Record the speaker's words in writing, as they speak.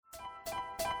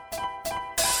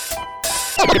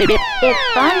It's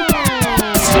fun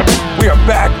time. We are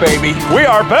back, baby. We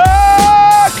are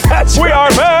back! We are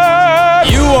back!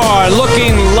 You are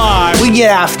looking live. We get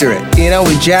after it. You know,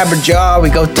 we jabber jaw, we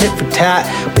go tit for tat,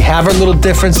 we have our little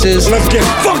differences. Let's get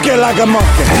funky like a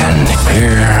monkey. And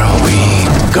here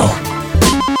we go.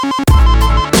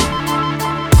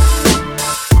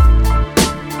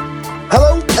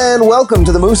 Hello and welcome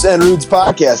to the Moose and Rudes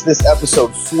podcast. This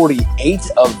episode 48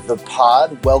 of the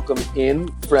pod. Welcome in,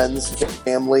 friends,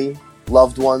 family,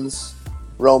 loved ones,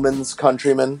 Romans,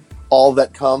 countrymen, all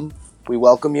that come. We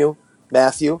welcome you.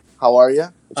 Matthew, how are you?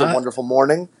 It's a wonderful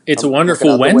morning. It's a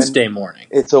wonderful Wednesday morning.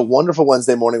 It's a wonderful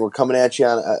Wednesday morning. We're coming at you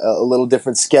on a little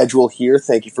different schedule here.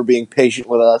 Thank you for being patient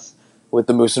with us with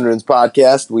the Moose and Runes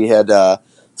podcast. We had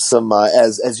some,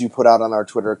 as you put out on our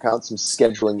Twitter account, some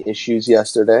scheduling issues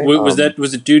yesterday. Was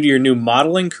it due to your new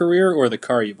modeling career or the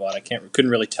car you bought?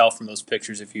 Couldn't really tell from those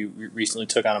pictures if you recently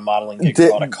took on a modeling gig or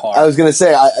bought a car. I was going to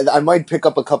say I might pick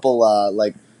up a couple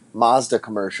like Mazda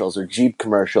commercials or Jeep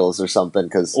commercials or something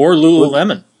or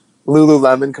Lululemon.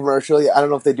 Lululemon commercial. Yeah, I don't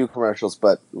know if they do commercials,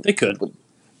 but they could.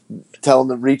 Tell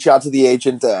them to reach out to the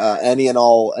agent. Any and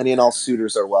all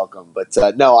suitors are welcome. But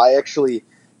no, I actually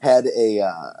had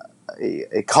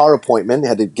a car appointment.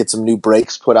 Had to get some new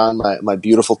brakes put on my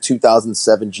beautiful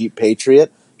 2007 Jeep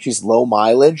Patriot. She's low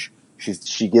mileage.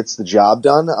 She gets the job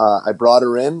done. I brought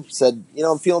her in. Said,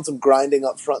 I'm feeling some grinding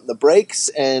up front in the brakes,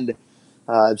 and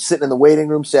sitting in the waiting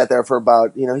room. Sat there for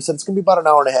about, he said it's gonna be about an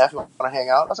hour and a half. You want to hang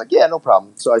out? I was like, yeah, no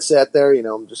problem. So I sat there.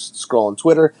 I'm just scrolling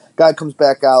Twitter. Guy comes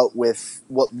back out with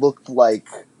what looked like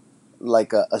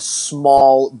a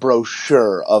small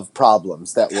brochure of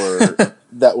problems that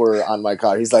were on my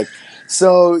car. He's like,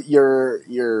 so your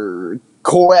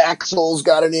coaxial's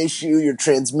got an issue, your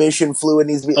transmission fluid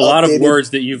needs to be updated. A lot of words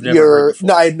that you've never heard before.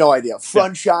 No, I had no idea.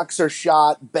 Front shocks are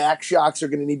shot, back shocks are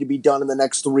going to need to be done in the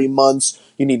next 3 months.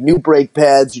 You need new brake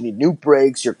pads, you need new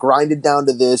brakes, you're grinded down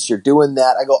to this, you're doing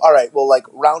that. I go, all right, well,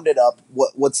 round it up.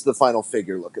 What's the final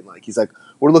figure looking like? He's like,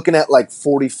 we're looking at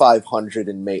 $4,500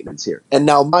 in maintenance here. And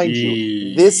now, mind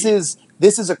you, this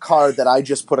is a car that I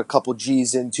just put a couple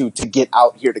G's into to get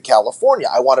out here to California.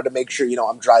 I wanted to make sure,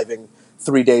 I'm driving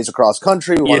 3 days across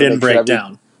country. You didn't break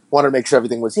down. Wanted to make sure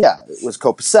everything was, it was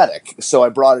copacetic. So I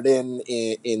brought it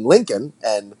in Lincoln,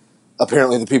 and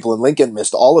apparently the people in Lincoln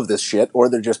missed all of this shit, or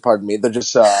they're just,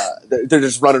 they're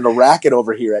just running a racket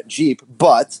over here at Jeep.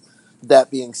 But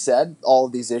that being said, all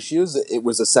of these issues, it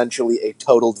was essentially a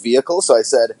totaled vehicle. So I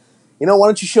said, why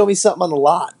don't you show me something on the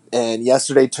lot? And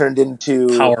yesterday turned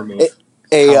into power move.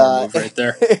 Right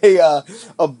there.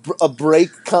 A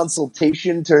brake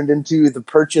consultation turned into the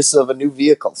purchase of a new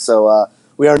vehicle. So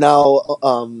we are now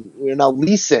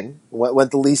leasing. Went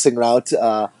the leasing route.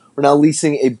 We're now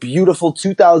leasing a beautiful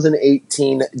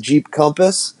 2018 Jeep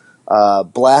Compass,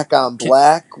 black on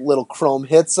black, little chrome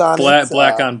hits on it.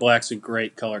 Black on black's a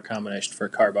great color combination for a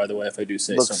car, by the way, if I do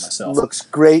say so myself. Looks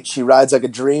great. She rides like a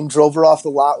dream. Drove her off the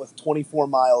lot with 24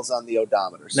 miles on the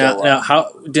odometer. So, now,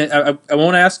 I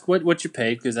won't ask what you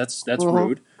paid because that's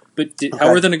rude. But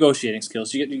how were the negotiating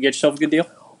skills? You get yourself a good deal?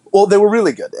 Well, they were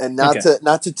really good, and not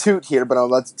to toot here, but I'm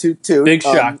about to toot too. Big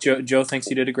shock. Joe thinks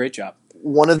you did a great job.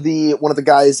 One of the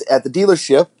guys at the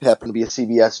dealership happened to be a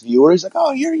CBS viewer. He's like,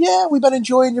 "Oh, we've been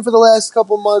enjoying you for the last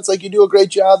couple of months. Like, you do a great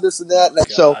job, this and that." And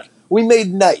so we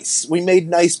made nice. We made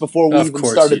nice before we even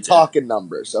started talking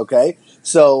numbers. Okay,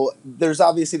 so there's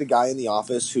obviously the guy in the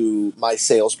office who my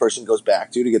salesperson goes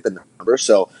back to get the number.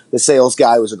 So the sales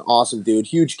guy was an awesome dude,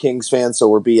 huge Kings fan. So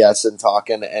we're BSing,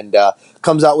 talking, and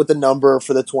comes out with the number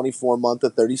for the 24-month,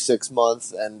 the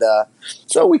 36-month, and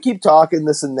so we keep talking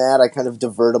this and that. I kind of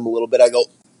divert him a little bit. I go,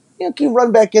 can you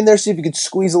run back in there, see if you could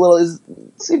squeeze a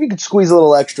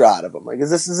little extra out of him? Like, is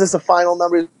this a final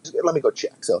number? Let me go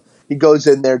check. So he goes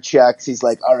in there, checks. He's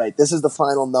like, all right, this is the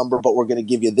final number, but we're going to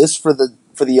give you this for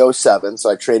the 07. So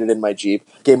I traded in my Jeep.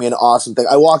 Gave me an awesome thing.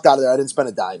 I walked out of there. I didn't spend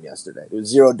a dime yesterday. It was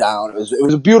zero down. It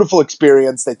was a beautiful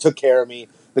experience. They took care of me.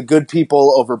 The good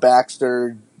people over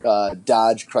Baxter,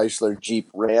 Dodge, Chrysler, Jeep,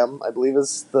 Ram, I believe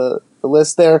is the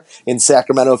list there in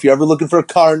Sacramento. If you're ever looking for a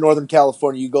car in Northern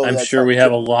California, you go. I'm sure we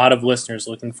have a lot of listeners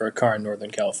looking for a car in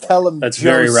Northern California. Tell them that's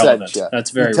Joe very relevant. You.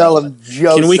 That's very tell relevant. Them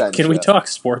Joe Can we talk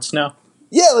sports now?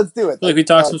 Yeah, let's do it. Like we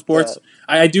talk some sports.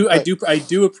 I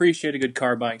do appreciate a good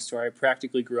car buying story. I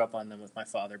practically grew up on them with my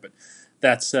father. But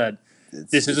that said,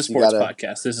 this is a sports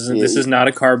podcast. This is not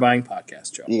a car buying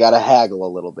podcast, Joe. You got to haggle a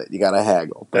little bit.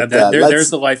 But, there's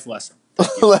the life lesson.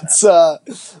 Let's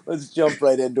jump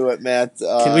right into it, Matt.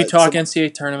 Can we talk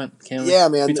NCAA tournament? Yeah,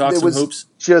 man. Can we talk some hoops?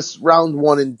 Just round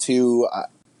 1 and 2.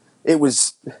 It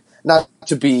was. not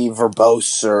to be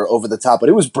verbose or over the top, but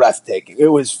it was breathtaking. It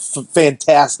was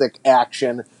fantastic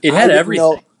action. It had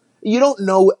everything. You don't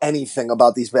know anything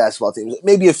about these basketball teams.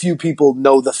 Maybe a few people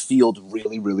know the field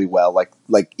really, really well,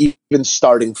 like even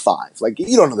starting five. Like,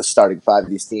 you don't know the starting five of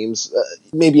these teams.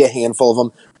 Maybe a handful of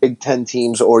them, Big Ten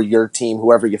teams or your team,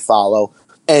 whoever you follow.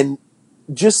 And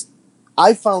just,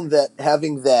 I found that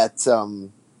having that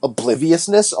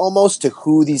obliviousness almost to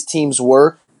who these teams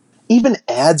were even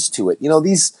adds to it. You know,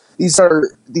 these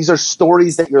are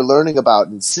stories that you're learning about,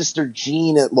 and Sister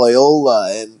Jean at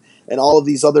Loyola and all of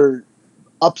these other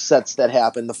upsets that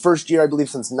happened. The first year, I believe,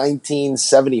 since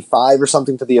 1975 or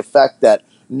something to the effect that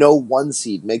no one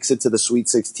seed makes it to the Sweet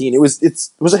 16. It was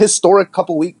a historic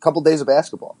couple days of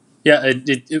basketball. Yeah,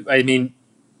 I mean,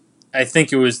 I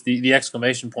think it was the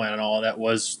exclamation point on all of that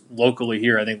was locally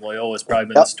here. I think Loyola has probably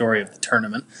been the story of the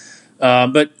tournament.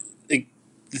 But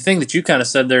the thing that you kind of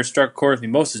said there struck chord with me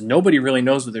most is nobody really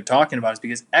knows what they're talking about. Is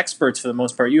because experts, for the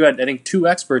most part, you had, I think, two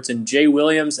experts in Jay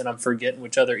Williams, and I'm forgetting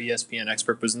which other ESPN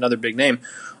expert was another big name,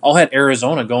 all had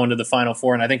Arizona going to the Final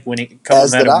Four, and I think a couple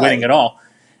of them had winning it all.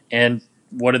 And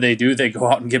what do? They go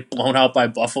out and get blown out by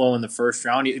Buffalo in the first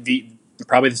round.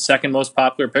 Probably the second most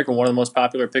popular pick, or one of the most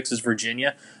popular picks, is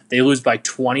Virginia. They lose by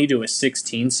 20 to a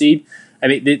 16 seed. I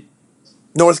mean,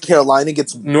 North Carolina got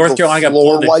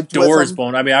blown, the doors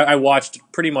blown. I mean, I watched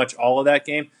pretty much all of that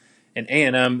game, and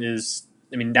A&M is.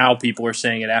 I mean, now people are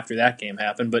saying it after that game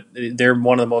happened, but they're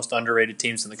one of the most underrated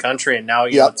teams in the country. And now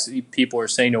people are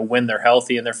saying, when they're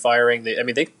healthy and they're firing,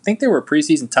 they think they were a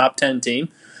preseason top 10 team,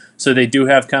 so they do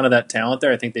have kind of that talent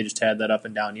there. I think they just had that up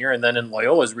and down year. And then in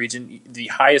Loyola's region, the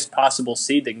highest possible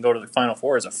seed they can go to the Final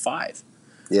Four is a 5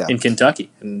 in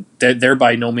Kentucky, and they're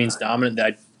by no means dominant.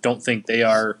 I don't think they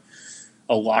are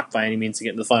a lock by any means to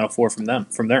get into the Final Four from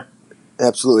there.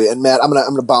 Absolutely. And Matt, I'm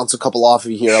gonna bounce a couple off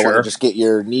of you here. Sure. I want to just get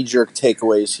your knee-jerk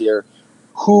takeaways here.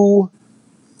 Who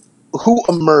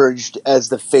emerged as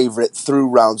the favorite through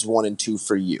rounds 1 and 2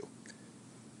 for you?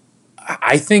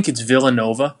 I think it's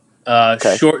Villanova.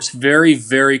 Okay. Very,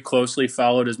 very closely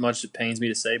followed, as much as it pains me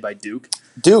to say, by Duke.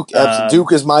 Duke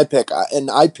is my pick, and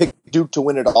I picked Duke to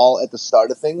win it all at the start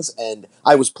of things, and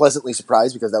I was pleasantly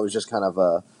surprised because that was just kind of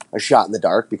a shot in the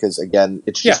dark because, again,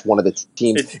 it's just one of the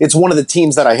teams. It's one of the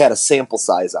teams that I had a sample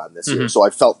size on this year, so I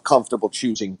felt comfortable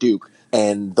choosing Duke.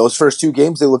 And those first 2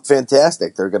 games, they look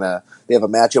fantastic. They have a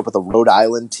matchup with a Rhode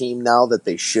Island team now that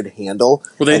they should handle.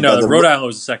 Well, Rhode Island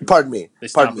was the second. Pardon me.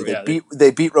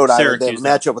 They beat Rhode Island. They have a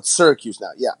matchup with Syracuse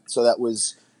now. Yeah, so that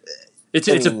was. It's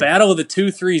a battle of the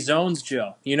 2-3 zones,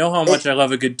 Joe. You know how much I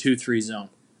love a good 2-3 zone.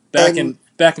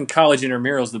 Back in college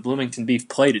intramurals, the Bloomington Beef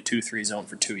played a 2-3 zone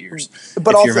for 2 years.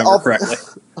 But if you remember correctly.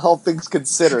 All things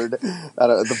considered,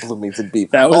 the Bloomington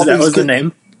Beef. That was the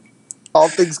name. All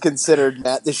things considered,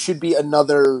 Matt, this should be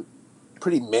another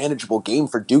pretty manageable game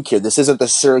for Duke here. This isn't the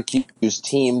Syracuse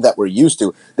team that we're used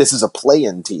to. This is a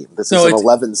play-in team. This is an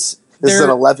 11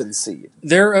 seed.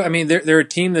 They're a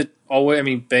team that always. I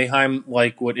mean, Boeheim,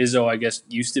 like what Izzo, I guess,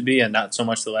 used to be, and not so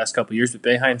much the last couple of years. But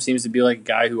Boeheim seems to be like a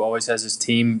guy who always has his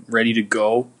team ready to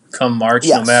go come March,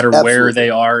 no matter where they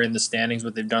are in the standings,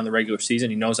 what they've done in the regular season.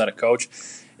 He knows how to coach.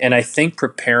 And I think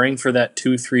preparing for that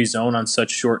 2-3 zone on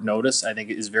such short notice, I think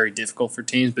it is very difficult for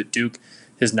teams. But Duke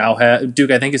I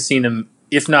think, has seen them,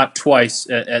 if not twice,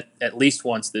 at least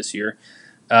once this year.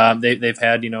 They've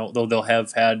had, they'll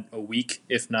have had a week,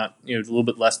 if not, a little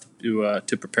bit less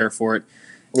to prepare for it.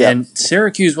 Yeah. And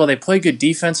Syracuse, while they play good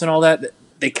defense and all that,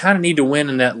 they kind of need to win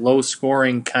in that low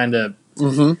scoring kind of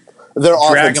their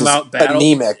drag them out battle.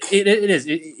 Anemic. It is.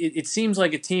 It seems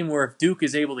like a team where if Duke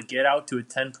is able to get out to a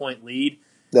 10-point lead.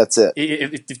 That's it.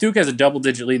 If Duke has a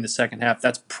double-digit lead in the second half,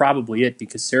 that's probably it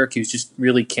because Syracuse just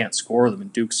really can't score them,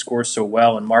 and Duke scores so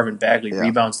well, and Marvin Bagley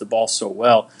rebounds the ball so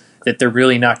well that they're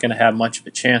really not going to have much of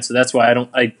a chance. So that's why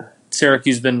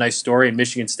Syracuse has been a nice story, and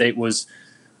Michigan State was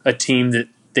a team that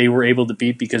they were able to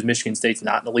beat because Michigan State's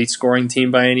not an elite scoring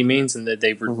team by any means, and that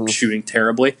they were shooting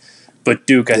terribly. But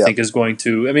Duke, I think, is going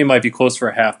to – it might be close for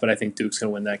a half, but I think Duke's going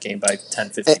to win that game by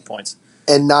 10, 15 points.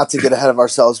 And not to get ahead of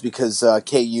ourselves because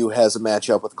KU has a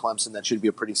matchup with Clemson that should be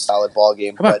a pretty solid ball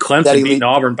game. How about Clemson beating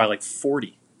Auburn by like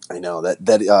 40? I know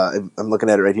that I'm looking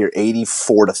at it right here,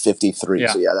 84-53. Yeah.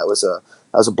 So yeah, that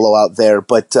was a blowout there.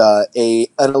 But an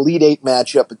Elite Eight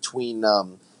matchup between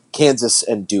Kansas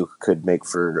and Duke could make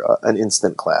for an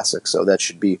instant classic. So that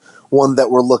should be one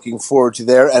that we're looking forward to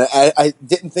there. And I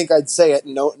didn't think I'd say it.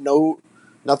 No,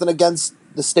 nothing against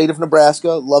the state of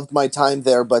Nebraska. Loved my time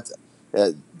there, but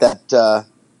that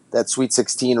that Sweet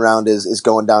 16 round is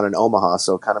going down in Omaha,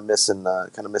 so kind of missing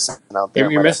out there.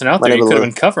 You're missing out there. You could have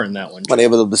been covering that one. Been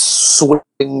able to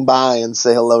swing by and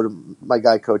say hello to my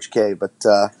guy Coach K. But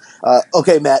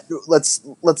okay, Matt, let's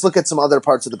look at some other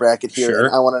parts of the bracket here. Sure.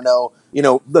 And I want to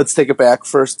know, let's take it back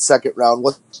first, second round.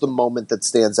 What's the moment that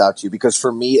stands out to you? Because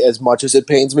for me, as much as it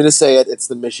pains me to say it, it's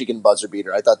the Michigan buzzer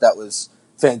beater. I thought that was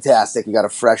fantastic. You got a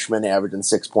freshman averaging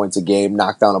 6 points a game,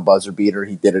 knocked down a buzzer beater.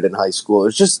 He did it in high school.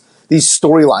 It's just these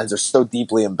storylines are so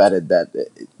deeply embedded that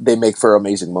they make for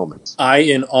amazing moments. I,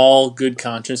 in all good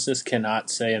consciousness,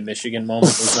 cannot say a Michigan moment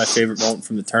was my favorite moment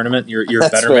from the tournament. You're a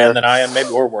better fair. Man than I am, maybe,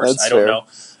 or worse. That's I don't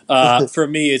fair. know. For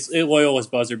me, it's Loyola's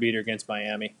buzzer beater against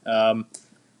Miami.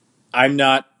 I'm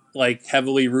not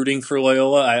heavily rooting for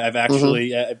Loyola. I've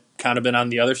actually kind of been on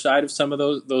the other side of some of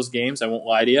those games. I won't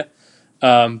lie to you.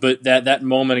 But that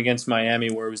moment against Miami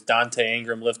where it was Dante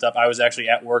Ingram lift up, I was actually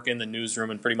at work in the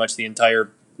newsroom, and pretty much the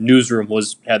entire newsroom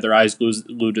had their eyes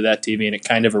glued to that TV, and it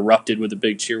kind of erupted with a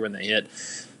big cheer when they hit.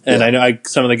 And I know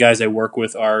some of the guys I work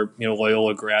with are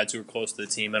Loyola grads who are close to the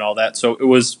team and all that. So it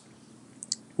was,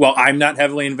 well, I'm not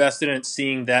heavily invested in it.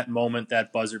 Seeing that moment,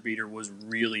 that buzzer beater was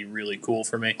really, really cool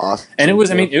for me. Awesome. And it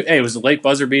was, it was a late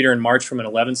buzzer beater in March from an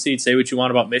 11 seed. Say what you want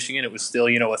about Michigan, it was still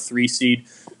a 3 seed.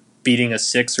 Beating a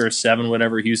 6 or a 7,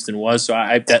 whatever Houston was. So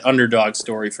that underdog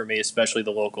story for me, especially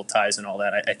the local ties and all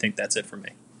that, I think that's it for me.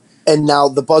 And now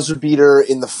the buzzer beater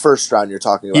in the first round you're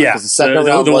talking about. Yeah, the second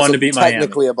round the one to beat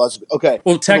technically Miami. A buzzer. Okay.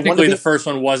 Well, technically the first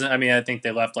one wasn't. I think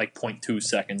they left 0.2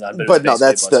 seconds on it. But no,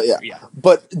 that's yeah.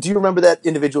 But do you remember that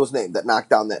individual's name that knocked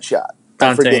down that shot?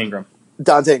 Dante Ingram.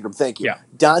 Dante Ingram, thank you. Yeah.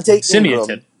 Dante Simeon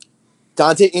Ingram. kid.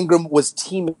 Dante Ingram was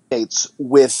teammates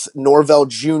with Norvell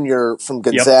Jr. from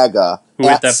Gonzaga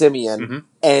at Simeon.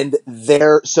 And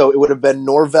so it would have been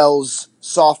Norvell's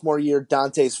sophomore year,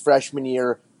 Dante's freshman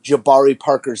year, Jabari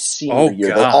Parker's senior year.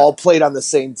 God. They all played on the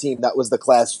same team. That was the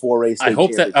Class 4A state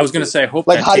championship. I was going to say, I hope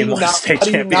that team won a state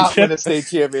championship. How do you not win a state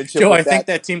championship? Joe, I think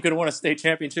that team could have won a state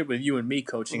championship with you and me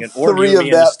coaching it, or you and me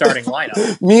in the starting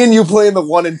lineup. Me and you playing the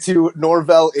 1 and 2,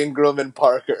 Norvell, Ingram, and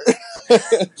Parker.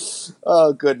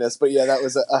 Oh, goodness. But yeah, that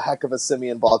was a heck of a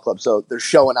Simeon ball club. So they're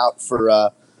showing out for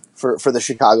the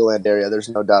Chicagoland area. There's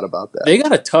no doubt about that. They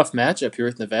got a tough matchup here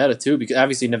with Nevada, too, because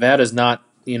obviously Nevada's not,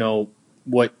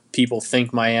 what people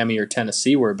think Miami or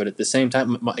Tennessee were, but at the same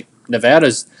time,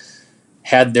 Nevada's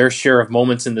had their share of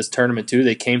moments in this tournament, too.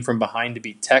 They came from behind to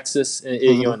beat Texas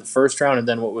in the first round, and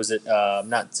then what was it?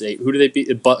 Who did they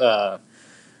beat?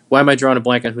 Why am I drawing a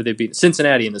blank on who they beat?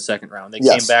 Cincinnati in the second round. They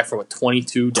came back for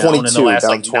 22 down in the last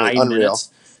 9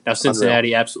 minutes. Now,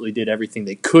 Cincinnati absolutely did everything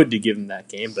they could to give them that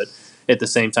game, but at the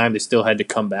same time, they still had to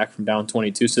come back from down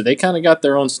 22. So they kind of got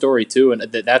their own story, too, and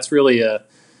that's really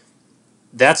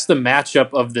that's the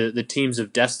matchup of the teams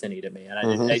of destiny to me.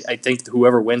 And I think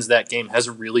whoever wins that game has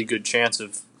a really good chance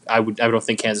of – I don't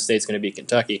think Kansas State's going to beat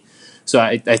Kentucky. So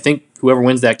I think whoever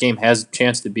wins that game has a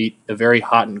chance to beat a very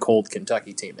hot and cold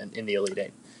Kentucky team in the Elite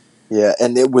Eight. Yeah,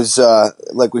 and it was,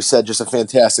 like we said, just a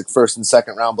fantastic first and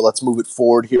second round. But let's move it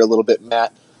forward here a little bit,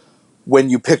 Matt.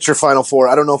 When you picked your Final Four,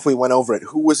 I don't know if we went over it.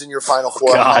 Who was in your Final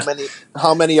Four?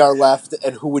 How many are left,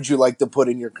 and who would you like to put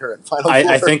in your current Final Four?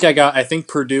 I think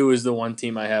Purdue is the one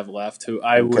team I have left. Who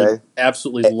I would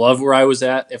absolutely love where I was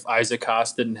at if Isaac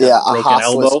Haas didn't have a broken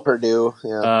elbow. Purdue.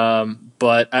 Yeah.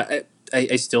 But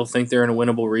I still think they're in a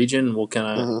winnable region.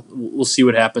 We'll see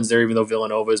what happens there. Even though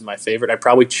Villanova is my favorite, I'd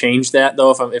probably change that though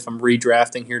if I'm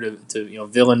redrafting here to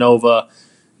Villanova,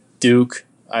 Duke.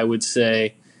 I would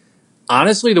say.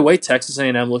 Honestly, the way Texas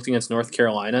A&M looked against North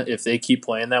Carolina, if they keep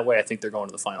playing that way, I think they're going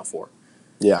to the Final Four.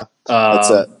 Yeah, that's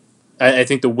it. I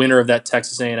think the winner of that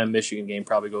Texas A&M Michigan game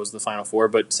probably goes to the Final Four.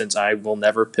 But since I will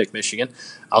never pick Michigan,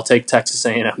 I'll take Texas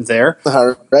A&M there.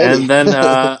 Alrighty. And then,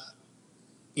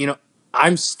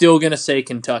 I'm still going to say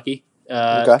Kentucky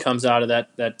comes out of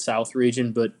that South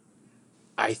region. But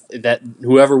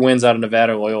whoever wins out of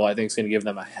Nevada or Loyola, I think is going to give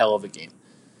them a hell of a game.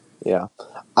 Yeah.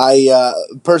 I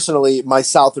personally, my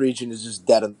South region is just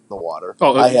dead in the water.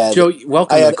 Joe,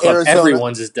 welcome to the club.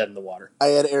 Everyone's is dead in the water. I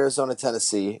had Arizona,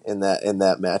 Tennessee in that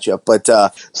matchup, but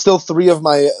still 3 of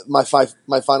my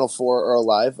Final Four are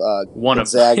alive.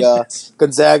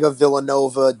 Gonzaga,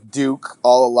 Villanova, Duke,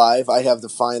 all alive. I have the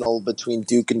final between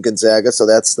Duke and Gonzaga, so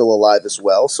that's still alive as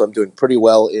well. So I'm doing pretty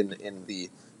well in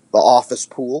the office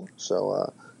pool.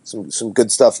 So some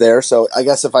good stuff there. So I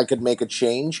guess if I could make a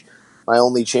change. My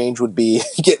only change would be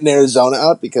getting Arizona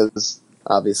out because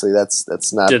obviously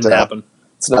that's not didn't happen.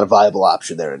 It's not a viable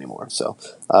option there anymore. So,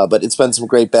 but it's been some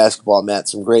great basketball, Matt.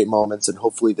 Some great moments, and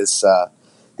hopefully this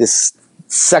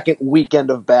second weekend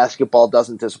of basketball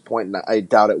doesn't disappoint, and I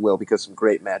doubt it will because some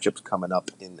great matchups coming up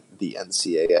in the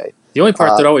NCAA. The only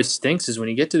part that always stinks is when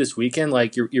you get to this weekend,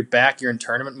 like you're back, you're in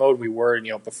tournament mode. We were,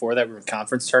 before that we were in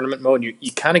conference tournament mode, and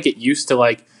you kind of get used to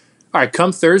like, all right,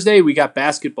 come Thursday we got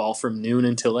basketball from noon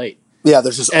until 8. Yeah,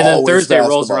 there's just and then Thursday basketball.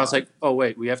 Rolls around. It's like, oh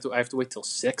wait, I have to wait till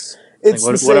 6. Like,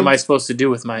 what am I supposed to do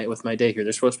with my day here?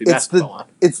 There's supposed to be basketball on.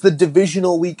 It's the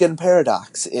divisional weekend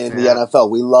paradox in the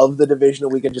NFL. We love the divisional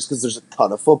weekend just because there's a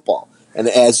ton of football. And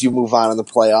as you move on in the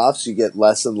playoffs, you get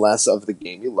less and less of the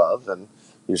game you love, and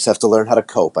you just have to learn how to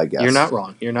cope, I guess. You're not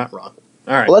wrong.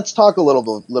 All right. Well, let's talk a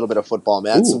little bit of football,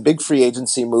 Matt. Some big free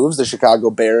agency moves. The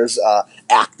Chicago Bears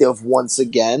active once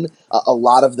again. A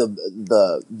lot of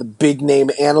the big name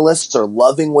analysts are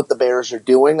loving what the Bears are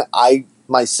doing. I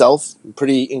myself am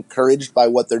pretty encouraged by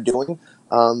what they're doing.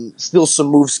 Still, some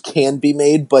moves can be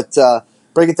made, but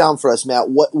break it down for us, Matt.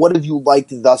 What have you liked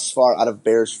thus far out of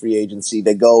Bears free agency?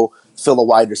 They go fill a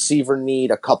wide receiver need,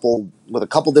 a couple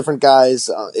different guys.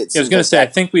 I was going to say, I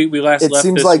think we last left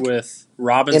this like with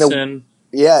Robinson.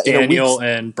 Daniel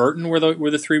and Burton were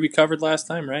the 3 we covered last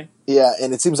time, right? Yeah,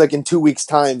 and it seems like in 2 weeks'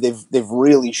 time they've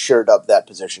really shored up that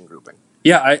position grouping.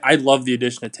 Yeah, I love the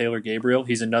addition of Taylor Gabriel.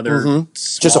 He's another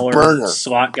just a burner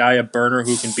slot guy, a burner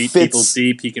who can beat people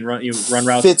deep. He can run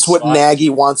routes. Fits what Nagy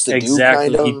wants to do.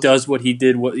 Exactly, he does what he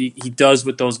did. What he does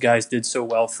what those guys did so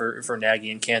well for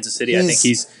Nagy in Kansas City. I think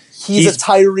he's a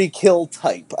Tyreek Hill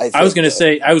type. I was going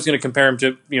to compare him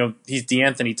to he's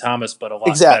DeAnthony Thomas, but a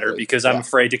lot better because I'm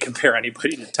afraid to compare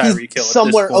anybody to Tyreek Hill.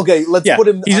 Somewhere, okay, let's put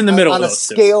him. He's in the middle on a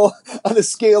scale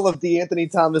of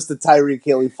DeAnthony Thomas to Tyreek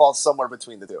Hill. He falls somewhere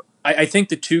between the two. I think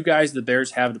the two guys the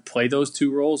Bears have to play those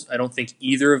two roles, I don't think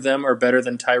either of them are better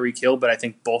than Tyreek Hill, but I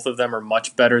think both of them are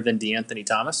much better than DeAnthony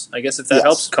Thomas. I guess if that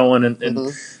helps, Cohen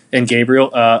and Gabriel.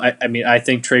 I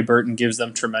think Trey Burton gives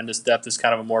them tremendous depth as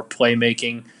kind of a more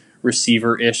playmaking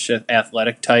receiver-ish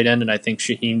athletic tight end, and I think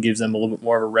Shaheen gives them a little bit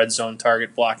more of a red zone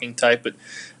target blocking type. But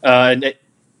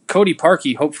Cody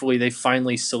Parkey, hopefully they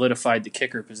finally solidified the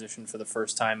kicker position for the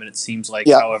first time, and it seems like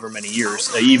however many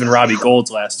years. Even Robbie Gold's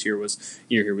last year was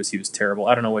terrible.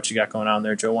 I don't know what you got going on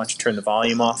there, Joe. Why don't you turn the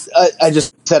volume off? I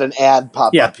just had an ad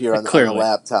pop up here on the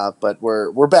laptop, but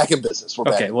we're back in business. That's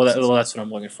what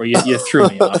I'm looking for. You threw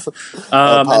me off.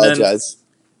 I apologize.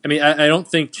 And then, I don't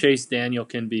think Chase Daniel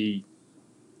can be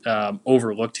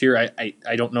overlooked here.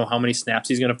 I don't know how many snaps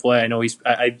he's going to play. I know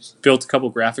I built a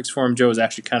couple graphics for him. Joe, is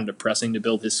actually kind of depressing to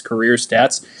build his career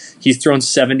stats. He's thrown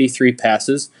 73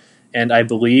 passes, and I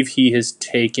believe he has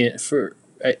taken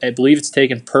I believe it's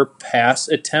taken per pass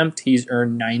attempt. He's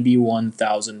earned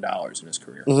 $91,000 in his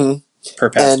career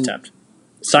per pass attempt.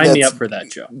 Sign me up for that,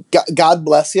 Joe. God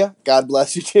bless you. God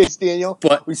bless you, Chase Daniel.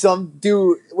 But we saw him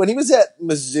do when he was at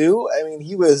Mizzou. I mean,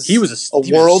 he was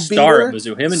a world star beater. At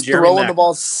Mizzou. Him and Jeremy throwing the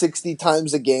ball 60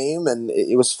 times a game, and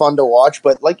it was fun to watch.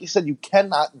 But like you said, you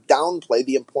cannot downplay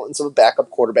the importance of a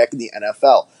backup quarterback in the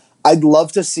NFL. I'd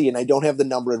love to see, and I don't have the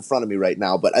number in front of me right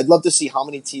now, but I'd love to see how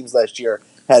many teams last year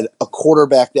had a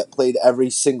quarterback that played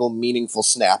every single meaningful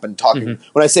snap. And talking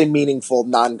when I say meaningful,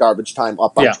 non-garbage time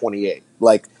up on 28,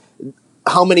 like.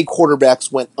 How many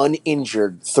quarterbacks went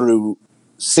uninjured through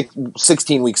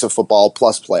 16 weeks of football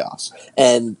plus playoffs?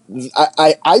 And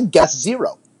I'd guess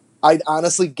 0. I'd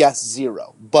honestly guess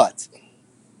 0. But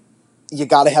you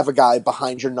got to have a guy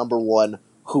behind your number one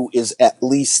who is at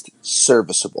least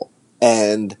serviceable.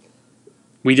 And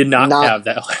we did not have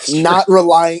that last year. Not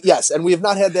relying, yes, and we have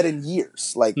not had that in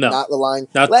years. Not relying.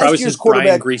 Last year's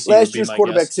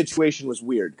quarterback situation was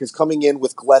weird because coming in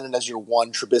with Glennon as your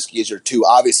 1, Trubisky as your 2,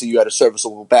 obviously you had a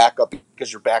serviceable backup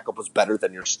because your backup was better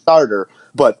than your starter.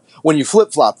 But when you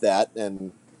flip-flop that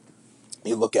and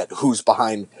you look at who's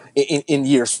behind in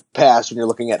years past, when you're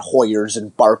looking at Hoyers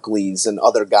and Barkleys and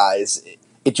other guys,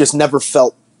 it just never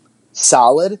felt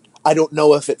solid. I don't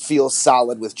know if it feels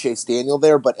solid with Chase Daniel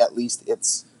there, but at least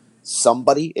it's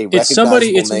somebody, a recognizable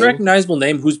name. It's a recognizable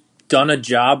name who's done a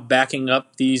job backing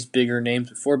up these bigger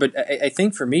names before. But I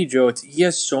think for me, Joe, he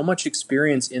has so much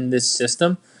experience in this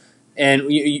system. And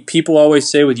people always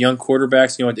say with young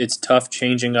quarterbacks, it's tough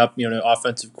changing up, the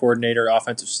offensive coordinator,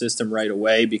 offensive system right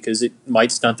away because it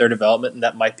might stunt their development, and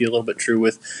that might be a little bit true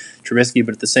with Trubisky.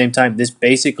 But at the same time, this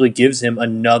basically gives him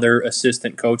another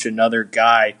assistant coach, another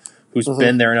guy who's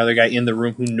been there, another guy in the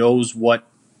room who knows what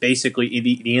basically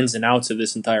the ins and outs of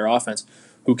this entire offense,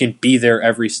 who can be there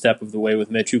every step of the way with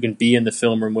Mitch, who can be in the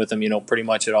film room with him, pretty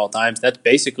much at all times. That's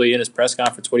basically in his press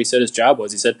conference what he said his job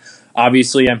was. He said,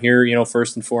 obviously I'm here,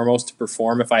 first and foremost to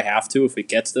perform if I have to, if it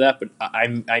gets to that, but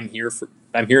I'm here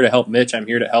to help Mitch. I'm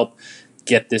here to help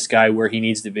get this guy where he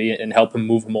needs to be and help him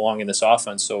move him along in this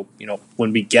offense. So,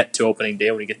 when we get to opening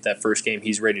day, when we get that first game,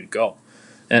 he's ready to go.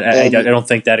 And I don't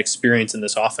think that experience in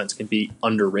this offense can be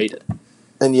underrated.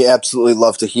 And you absolutely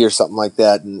love to hear something like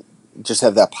that and just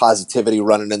have that positivity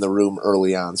running in the room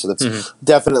early on. So that's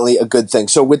definitely a good thing.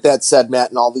 So with that said, Matt,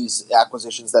 and all these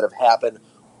acquisitions that have happened,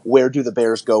 where do the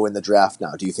Bears go in the draft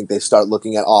now? Do you think they start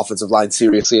looking at offensive line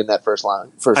seriously in that first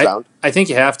round? I think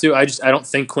you have to. I don't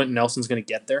think Quentin Nelson's going to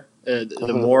get there.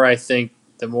 The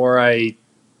more I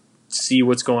see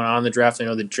what's going on in the draft, I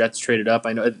know the Jets traded up.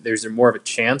 I know there's more of a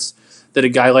chance that a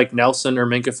guy like Nelson or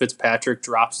Minkah Fitzpatrick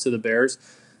drops to the Bears.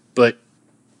 But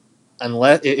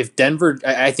if Denver,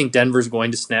 I think Denver's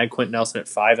going to snag Quentin Nelson at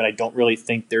 5, and I don't really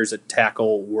think there's a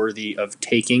tackle worthy of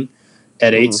taking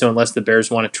at 8. So unless the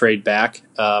Bears want to trade back,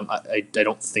 I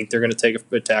don't think they're going to take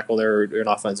a tackle there or an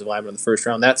offensive lineman in the first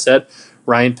round. That said,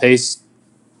 Ryan Pace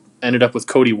ended up with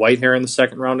Cody Whitehair in the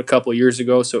second round a couple of years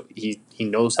ago, so he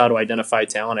knows how to identify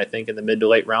talent, I think, in the mid to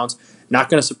late rounds. Not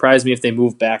going to surprise me if they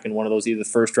move back in one of those, either the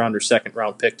first round or second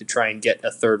round pick, to try and get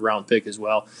a third round pick as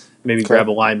well. Maybe grab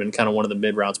a lineman, kind of one of the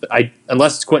mid rounds. But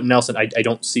unless it's Quentin Nelson, I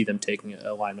don't see them taking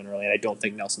a lineman early, and I don't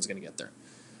think Nelson's going to get there.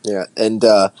 Yeah, and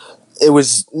it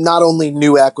was not only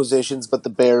new acquisitions, but the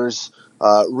Bears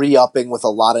re-upping with a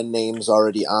lot of names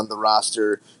already on the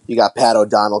roster. You got Pat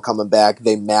O'Donnell coming back.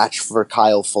 They match for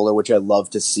Kyle Fuller, which I love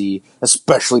to see,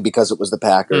 especially because it was the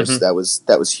Packers. That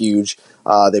was huge.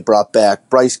 They brought back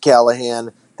Bryce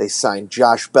Callahan. They signed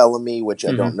Josh Bellamy, which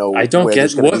I don't know. I don't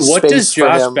get what does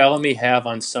Josh Bellamy have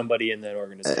on somebody in that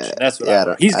organization? That's what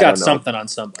I He's got something on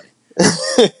somebody.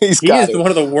 He is one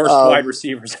of the worst wide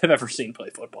receivers I've ever seen play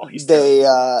football.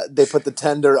 They put the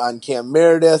tender on Cam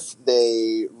Meredith.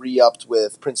 They re-upped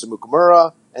with Prince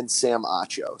Amukamara and Sam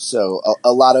Acho. So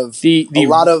a lot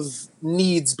of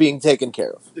needs being taken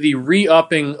care of. The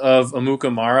re-upping of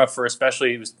Amukamara for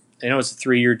especially I know it's a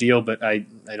 3-year deal, but I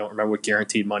don't remember what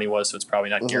guaranteed money was, so it's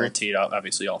probably not guaranteed.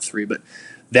 Obviously, all 3, but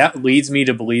that leads me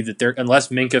to believe that unless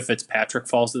Minkah Fitzpatrick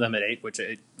falls to them at 8, which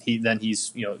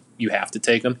he's you have to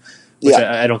take him. Which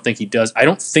I don't think he does. I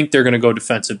don't think they're going to go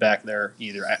defensive back there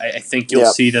either. I think you'll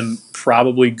see them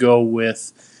probably go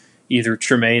with either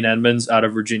Tremaine Edmonds out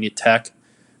of Virginia Tech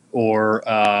or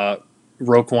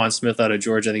Roquan Smith out of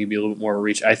Georgia. I think it'd be a little bit more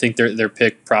reach. I think their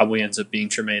pick probably ends up being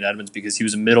Tremaine Edmonds because he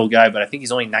was a middle guy, but I think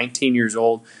he's only 19 years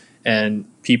old, and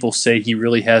people say he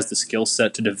really has the skill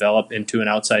set to develop into an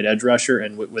outside edge rusher,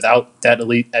 and without that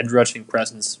elite edge rushing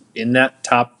presence in that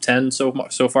top 10 so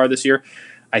far this year,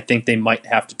 I think they might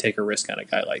have to take a risk on a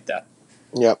guy like that.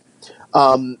 Yep.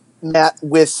 Matt,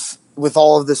 with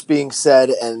all of this being said,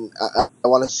 and I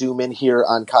want to zoom in here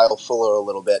on Kyle Fuller a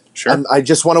little bit. Sure. I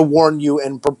just want to warn you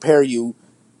and prepare you.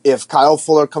 If Kyle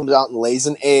Fuller comes out and lays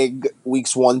an egg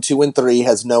weeks 1, 2, and 3,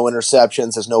 has no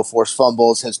interceptions, has no forced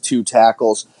fumbles, has 2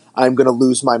 tackles, I'm going to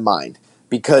lose my mind.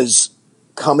 Because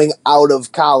coming out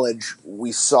of college,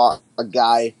 we saw a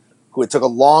guy who it took a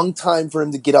long time for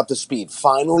him to get up to speed.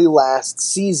 Finally, last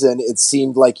season, it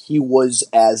seemed like he was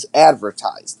as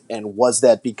advertised. And was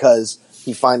that because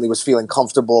he finally was feeling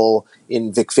comfortable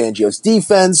in Vic Fangio's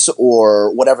defense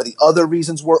or whatever the other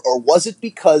reasons were? Or was it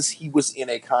because he was in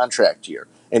a contract year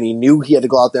and he knew he had to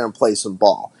go out there and play some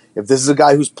ball? If this is a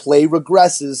guy whose play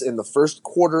regresses in the first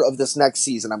quarter of this next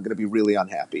season, I'm going to be really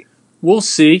unhappy. We'll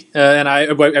see. And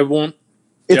I won't.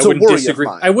 It's a worry of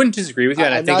mine. I wouldn't disagree with you,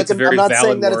 and I think it's a very valid worry. I'm not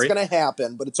saying that it's going to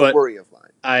happen, but it's a worry of mine.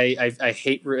 I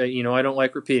hate, I don't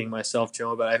like repeating myself,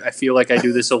 Joe, but I feel like I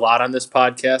do this a lot on this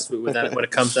podcast when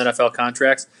it comes to NFL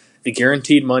contracts. The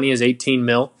guaranteed money is $18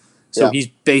 million, so he's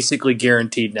basically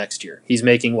guaranteed next year. He's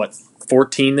making,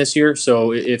 14 this year?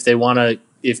 So if they want to,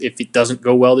 if it doesn't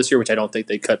go well this year, which I don't think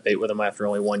they cut bait with him after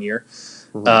only 1 year,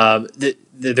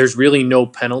 there's really no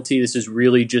penalty. This is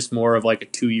really just more of like a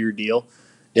 2-year deal.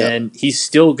 Yep. And he's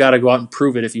still got to go out and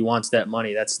prove it if he wants that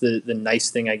money. That's the nice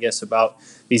thing, I guess, about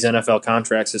these NFL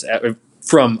contracts is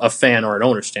from a fan or an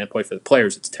owner standpoint. For the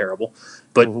players, it's terrible.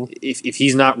 But if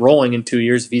he's not rolling in 2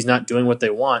 years, if he's not doing what they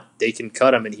want, they can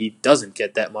cut him and he doesn't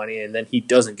get that money, and then he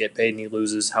doesn't get paid and he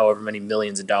loses however many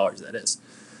millions of dollars that is.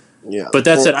 Yeah. But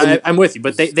that's it. I'm with you.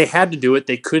 But they had to do it.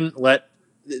 They couldn't let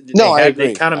I agree.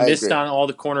 They kind of missed on all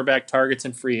the cornerback targets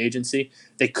in free agency.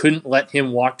 They couldn't let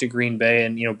him walk to Green Bay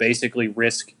and basically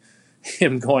risk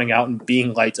him going out and being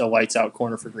a lights out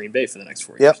corner for Green Bay for the next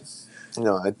 4 years. Yep.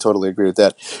 No, I totally agree with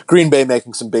that. Green Bay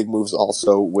making some big moves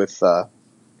also with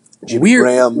Jimmy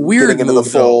Graham getting into the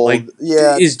fold.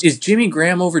 Is Jimmy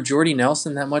Graham over Jordy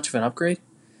Nelson that much of an upgrade?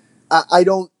 I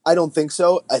don't think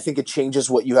so. I think it changes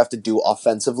what you have to do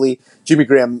offensively. Jimmy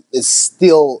Graham is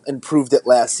still, and proved it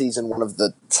last season, one of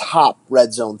the top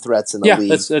red zone threats in the league.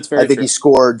 That's very I think true. He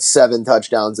scored 7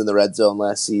 touchdowns in the red zone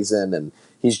last season, and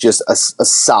he's just a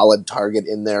solid target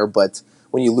in there. But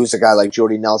when you lose a guy like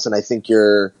Jordy Nelson, I think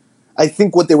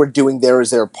what they were doing there is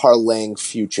they're parlaying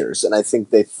futures, and I think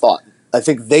they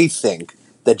think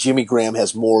that Jimmy Graham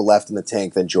has more left in the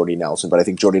tank than Jordy Nelson, but I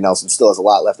think Jordy Nelson still has a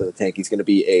lot left in the tank. He's going to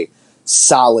be a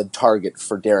solid target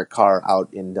for Derek Carr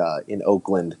out in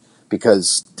Oakland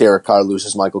because Derek Carr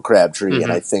loses Michael Crabtree,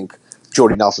 and I think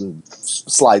Jordy Nelson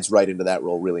slides right into that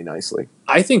role really nicely.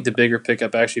 I think the bigger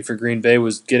pickup actually for Green Bay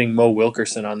was getting Mo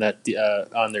Wilkerson on that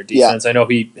on their defense. I know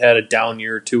he had a down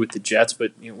year or two with the Jets,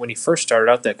 but when he first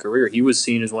started out that career, he was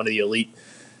seen as one of the elite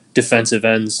defensive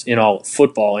ends in all of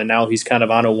football, and now he's kind of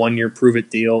on a 1-year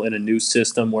prove-it deal in a new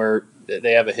system where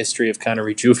they have a history of kind of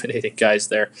rejuvenating guys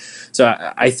there. So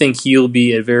I think he'll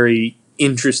be a very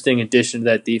interesting addition to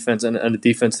that defense, and a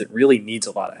defense that really needs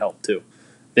a lot of help too.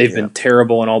 They've been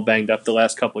terrible and all banged up the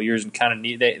last couple of years, and kind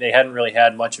of they hadn't really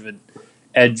had much of an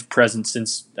edge presence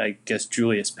since, I guess,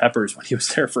 Julius Peppers when he was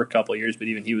there for a couple of years, but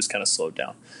even he was kind of slowed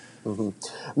down.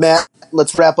 Matt,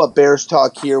 let's wrap up Bears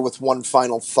talk here with one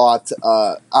final thought.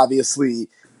 Obviously,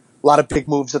 a lot of big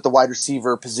moves at the wide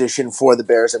receiver position for the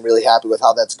Bears. I'm really happy with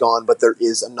how that's gone, but there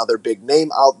is another big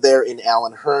name out there in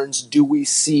Allen Hurns. Do we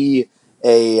see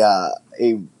a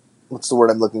what's the word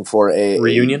I'm looking for? A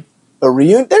reunion? A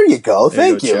reunion? There you go.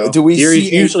 Thank you. Joe. Do we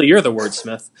see usually you're the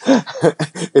wordsmith.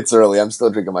 It's early. I'm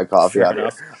still drinking my coffee Fair out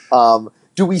here.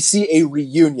 Do we see a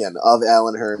reunion of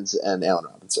Allen Hurns and Allen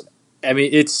Robinson? I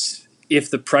mean, it's if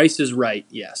the price is right,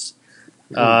 yes.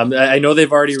 I know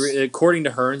they've already, according to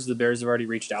Hurns, the Bears have already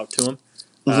reached out to him.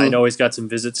 I know he's got some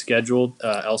visits scheduled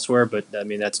elsewhere, but I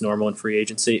mean that's normal in free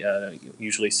agency. You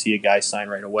usually see a guy sign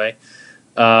right away.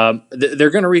 They're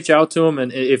going to reach out to him,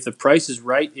 and if the price is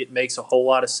right, it makes a whole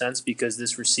lot of sense because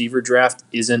this receiver draft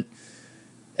isn't.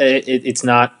 It's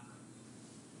not.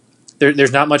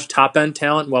 There's not much top end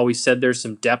talent. While we said there's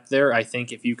some depth there, I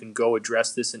think if you can go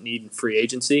address this need in free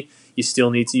agency, you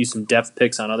still need to use some depth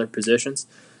picks on other positions.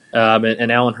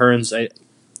 And Allen Hurns,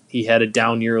 he had a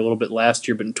down year a little bit last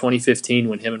year, but in 2015,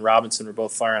 when him and Robinson were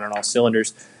both firing on all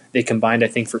cylinders, they combined, I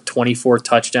think, for 24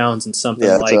 touchdowns and something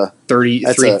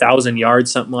 33,000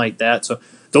 yards, something like that. So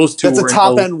those two were a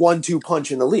top-end 1-2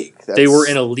 punch in the league. They were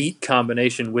an elite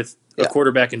combination with a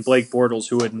quarterback in Blake Bortles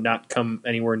who had not come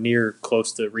anywhere near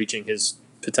close to reaching his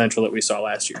potential that we saw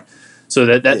last year.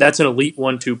 So that's an elite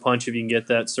 1-2 punch if you can get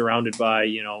that surrounded by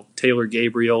Taylor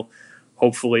Gabriel,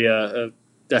 hopefully a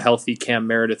healthy Cam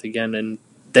Meredith again, and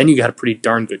then you got a pretty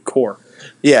darn good core.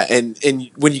 Yeah, and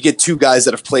when you get two guys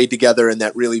that have played together and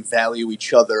that really value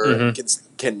each other and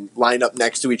can line up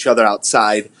next to each other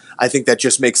outside, I think that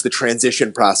just makes the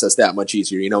transition process that much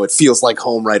easier. It feels like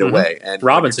home right away. And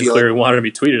Robinson clearly wanted to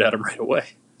be tweeted at him right away.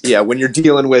 Yeah, when you're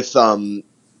dealing with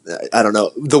I don't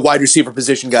know, the wide receiver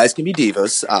position guys can be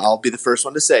divas. I'll be the first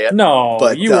one to say it. No,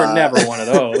 but you were never one of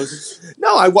those.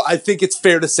 No, I think it's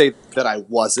fair to say that I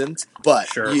wasn't. But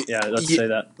sure, let's say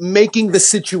that. Making the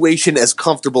situation as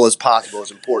comfortable as possible is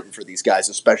important for these guys,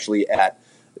 especially at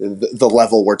the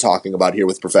level we're talking about here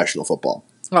with professional football.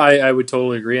 I would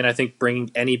totally agree, and I think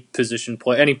bringing any position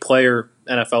any player,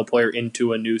 NFL player,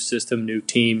 into a new system, new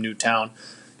team, new town,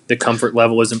 the comfort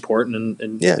level is important,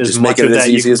 and as much of that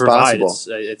you can provide,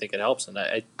 I think it helps. And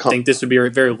I think this would be a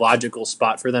very logical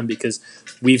spot for them because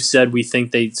we've said we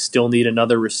think they still need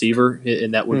another receiver,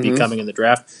 and that would be coming in the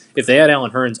draft. If they add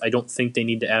Allen Hurns, I don't think they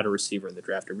need to add a receiver in the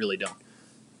draft. I really don't.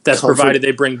 That's provided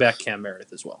they bring back Cam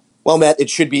Meredith as well. Well, Matt, it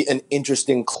should be an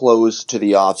interesting close to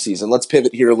the offseason. Let's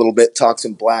pivot here a little bit, talk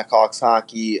some Blackhawks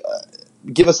hockey.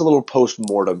 Give us a little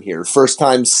post-mortem here. First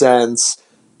time since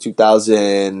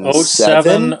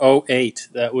 2007, 08.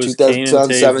 That was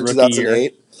 2007,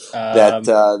 2008. That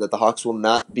the Hawks will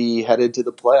not be headed to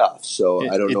the playoffs. So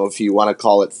I don't know if you want to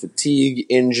call it fatigue,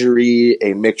 injury,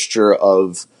 a mixture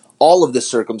of all of the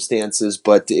circumstances,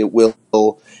 but it will.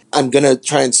 I'm going to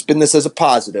try and spin this as a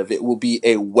positive. It will be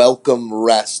a welcome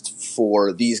rest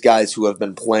for these guys who have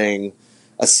been playing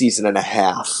a season and a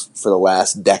half for the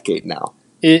last decade now.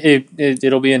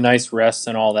 It'll be a nice rest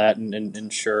and all that,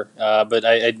 and sure. But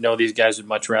I know these guys would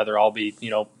much rather all be,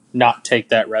 not take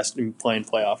that rest and playing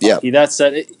playoff hockey. That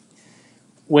said,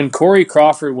 when Corey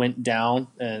Crawford went down,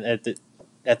 and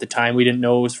at the time we didn't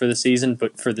know it was for the season,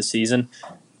 but for the season,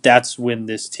 that's when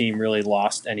this team really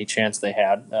lost any chance they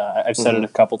had. I've said it a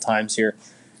couple times here.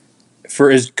 for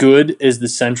as good as the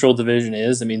Central Division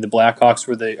is, I mean, the Blackhawks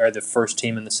are the first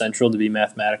team in the Central to be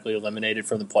mathematically eliminated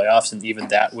from the playoffs, and even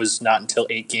that was not until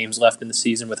 8 games left in the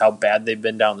season with how bad they've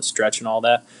been down the stretch and all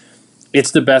that.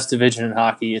 It's the best division in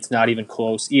hockey. It's not even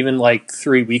close. Even like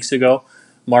 3 weeks ago,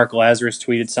 Mark Lazarus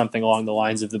tweeted something along the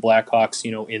lines of the Blackhawks,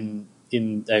 in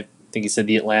I think he said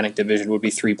the Atlantic Division would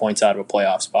be 3 points out of a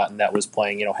playoff spot, and that was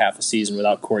playing, half a season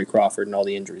without Corey Crawford and all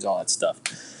the injuries, all that stuff.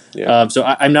 Yeah. So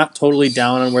I'm not totally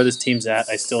down on where this team's at.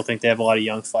 I still think they have a lot of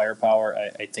young firepower.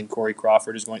 I think Corey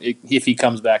Crawford is going, if he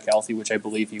comes back healthy, which I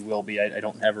believe he will be, I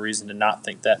don't have a reason to not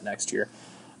think that next year.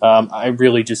 I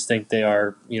really just think they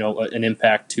are, an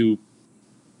impact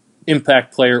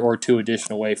player or two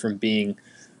additional away from being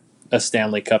a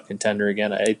Stanley Cup contender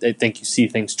again. I think you see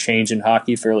things change in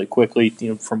hockey fairly quickly,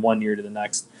 from one year to the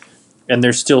next. And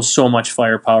there's still so much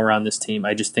firepower on this team.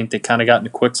 I just think they kind of got into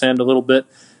quicksand a little bit.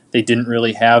 They didn't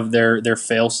really have their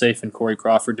fail-safe in Corey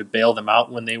Crawford to bail them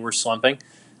out when they were slumping.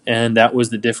 And that was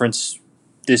the difference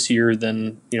this year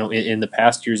than, in the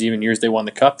past years, even years they won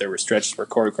the Cup. There were stretches where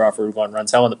Corey Crawford would go on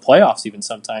runs. Hell, in the playoffs even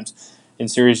sometimes. In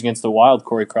series against the Wild,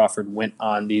 Corey Crawford went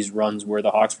on these runs where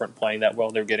the Hawks weren't playing that well.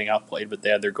 They were getting outplayed, but they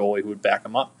had their goalie who would back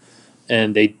them up.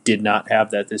 And they did not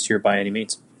have that this year by any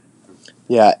means.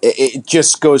 Yeah, it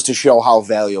just goes to show how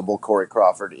valuable Corey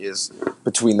Crawford is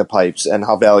between the pipes and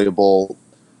how valuable,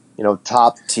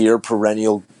 top-tier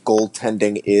perennial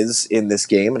goaltending is in this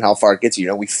game and how far it gets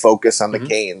you. We focus on the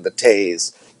Kane, the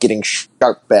Tays, getting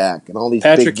Sharp back, and all these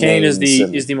Patrick big Kane names.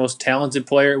 is the most talented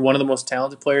player, one of the most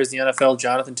talented players in the NFL.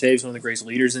 Jonathan Toews, one of the greatest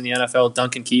leaders in the NFL.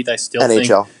 Duncan Keith, I still think.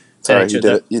 NHL. Sorry,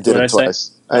 NHL, you did it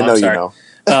twice. I know you know.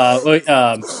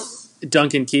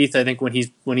 Duncan Keith, I think when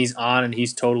he's on and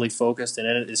he's totally focused and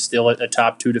in it, is still a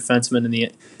top 2 defenseman in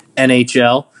the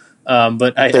NHL.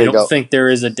 But I don't think there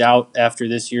is a doubt after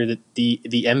this year that the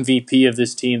MVP of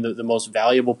this team, the most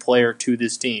valuable player to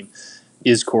this team,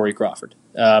 is Corey Crawford.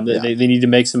 They need to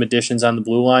make some additions on the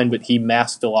blue line, but he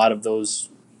masked a lot of those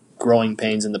growing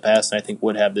pains in the past, and I think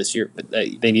would have this year. But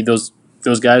they need those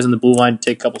guys on the blue line to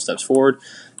take a couple steps forward.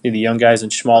 They need the young guys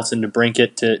in Schmaltz and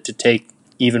DeBrincat to take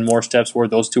even more steps forward.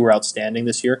 Those two are outstanding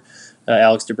this year.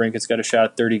 Alex DeBrincat's got a shot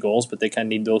at 30 goals, but they kind of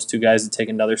need those two guys to take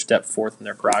another step forth in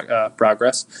their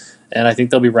progress. And I think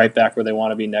they'll be right back where they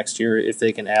want to be next year if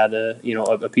they can add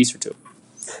a piece or two.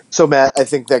 So, Matt, I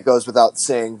think that goes without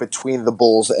saying, between the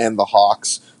Bulls and the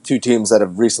Hawks, two teams that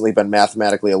have recently been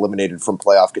mathematically eliminated from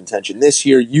playoff contention this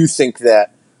year, you think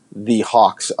that the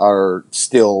Hawks are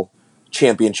still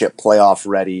championship playoff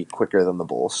ready quicker than the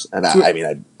Bulls? And they are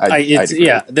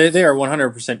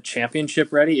 100%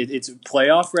 championship ready. It's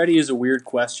playoff ready is a weird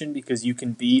question because you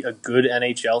can be a good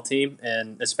NHL team,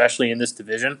 and especially in this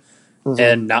division,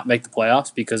 and not make the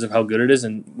playoffs because of how good it is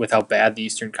and with how bad the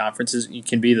Eastern Conference is. You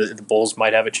can be the Bulls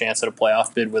might have a chance at a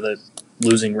playoff bid with a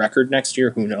losing record next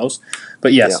year. Who knows?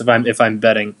 But yes, if I'm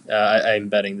betting, I'm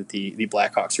betting that the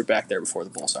Blackhawks are back there before the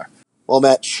Bulls are. Well,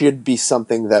 Matt, should be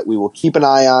something that we will keep an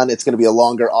eye on. It's going to be a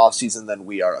longer offseason than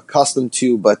we are accustomed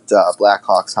to, but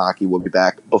Blackhawks hockey will be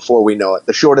back before we know it.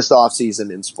 The shortest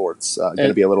offseason in sports, going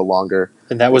to be a little longer.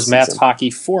 And that was Matt's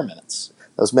Hockey 4 minutes.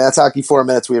 That was Matt's Hockey 4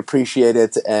 minutes. We appreciate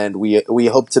it, and we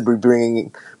hope to be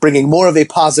bringing more of a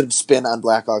positive spin on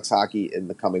Blackhawks hockey in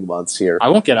the coming months here. I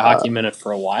won't get a hockey minute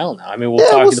for a while now. I mean, we'll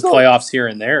talk the playoffs here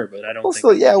and there, but I don't think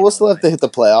we'll still have to hit the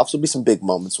playoffs. There'll be some big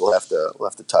moments we'll have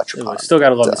to touch upon. We still got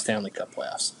to love the Stanley Cup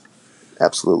playoffs.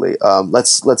 Absolutely.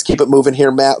 Let's keep it moving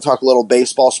here, Matt. Talk a little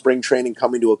baseball. Spring training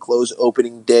coming to a close.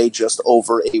 Opening day just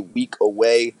over a week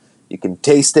away. You can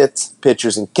taste it.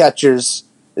 Pitchers and catchers.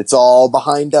 It's all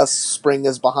behind us. Spring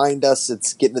is behind us.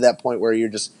 It's getting to that point where you're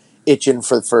just itching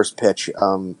for the first pitch.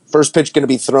 First pitch going to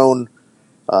be thrown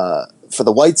for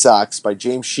the White Sox by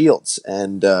James Shields.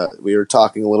 And we were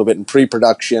talking a little bit in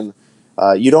pre-production.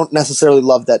 You don't necessarily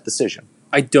love that decision.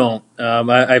 I don't.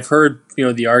 I've heard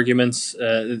the arguments.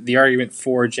 The argument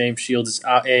for James Shields is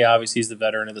obviously he's the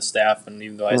veteran of the staff, and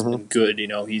even though he's been good,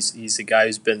 he's a guy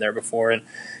who's been there before,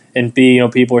 and B,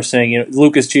 people are saying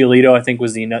Lucas Giolito I think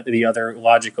was the other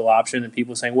logical option, and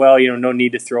people are saying, well, no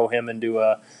need to throw him into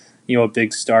a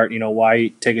big start.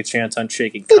 Why take a chance on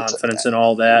shaking confidence and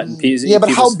all that? And but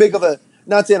how big of a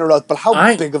not to interrupt, but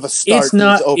how big of a start? It's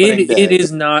not. Is opening day? It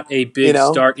is not a big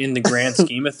start in the grand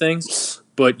scheme of things.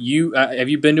 But have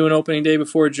you been to an opening day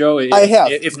before, Joe? I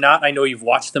have. If not, I know you've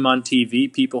watched them on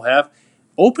TV. People have.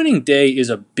 Opening day is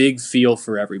a big feel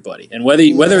for everybody, and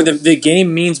whether the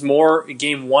game means more,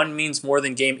 game 1 means more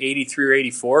than game 83 or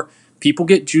 84, people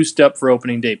get juiced up for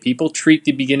opening day. People treat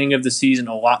the beginning of the season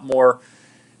a lot more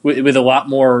with a lot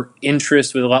more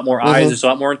interest, with a lot more eyes. There's a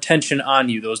lot more attention on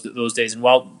you those days. And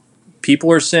while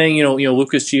people are saying,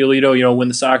 Lucas Giolito, when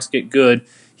the Sox get good,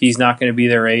 he's not going to be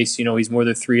their ace. He's more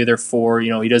their 3 or their 4.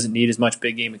 He doesn't need as much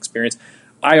big game experience.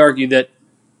 I argue that,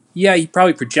 yeah, he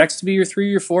probably projects to be your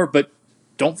 3 or 4, but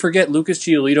don't forget Lucas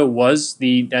Giolito was I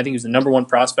think he was the number 1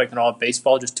 prospect in all of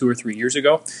baseball just 2 or 3 years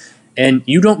ago. And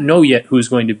you don't know yet who's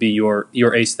going to be your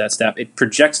ace of that staff. It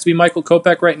projects to be Michael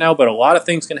Kopech right now, but a lot of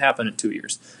things can happen in 2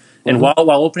 years. And while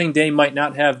opening day might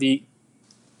not have the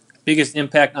biggest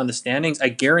impact on the standings, I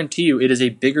guarantee you it is a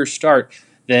bigger start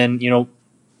than,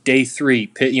 day 3,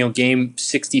 game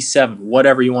 67,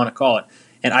 whatever you want to call it.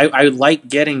 And I like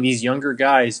getting these younger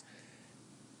guys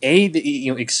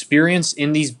experience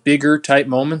in these bigger type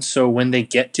moments. So when they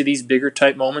get to these bigger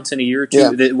type moments in a year or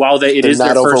two, while it is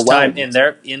their first time in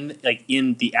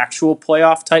the actual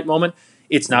playoff type moment,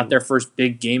 it's not their first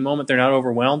big game moment. They're not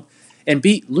overwhelmed. And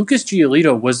Lucas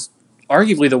Giolito was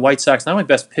arguably the White Sox not only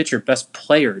best pitcher, best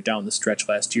player down the stretch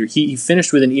last year. He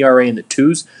finished with an ERA in the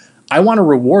 2s. I want to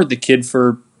reward the kid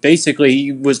for basically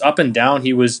he was up and down.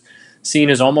 He was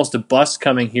seen as almost a bust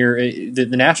coming here. The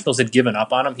Nationals had given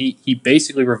up on him. He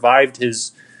basically revived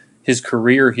his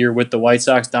career here with the White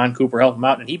Sox. Don Cooper helped him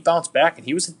out, and he bounced back, and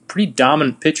he was a pretty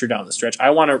dominant pitcher down the stretch. I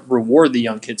want to reward the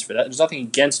young kids for that. There's nothing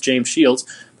against James Shields,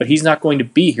 but he's not going to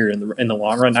be here in the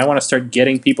long run. I want to start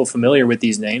getting people familiar with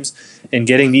these names and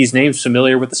getting these names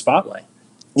familiar with the spotlight.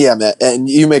 Yeah, Matt, and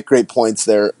you make great points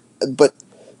there. But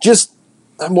just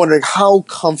I'm wondering how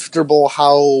comfortable,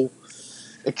 how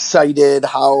excited,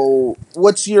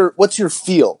 what's your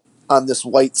feel on this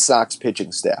White Sox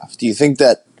pitching staff? Do you think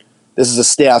that this is a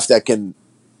staff that can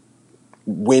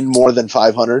win more than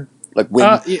 500?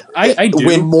 I do.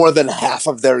 Win more than half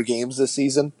of their games this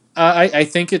season? I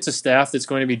think it's a staff that's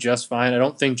going to be just fine. I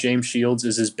don't think James Shields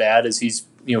is as bad as he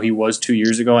was 2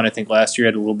 years ago, and I think last year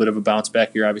had a little bit of a bounce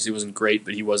back year. Obviously, it wasn't great,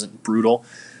 but he wasn't brutal.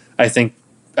 I think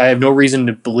I have no reason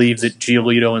to believe that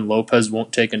Giolito and Lopez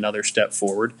won't take another step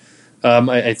forward.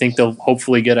 I think they'll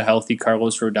hopefully get a healthy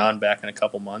Carlos Rodon back in a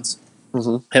couple months.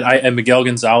 Mm-hmm. And Miguel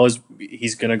Gonzalez,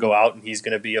 he's going to go out and he's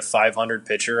going to be a 500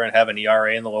 pitcher and have an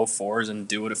ERA in the low 4s and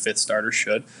do what a fifth starter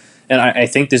should. And I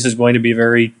think this is going to be a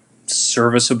very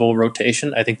serviceable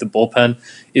rotation. I think the bullpen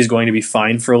is going to be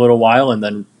fine for a little while, and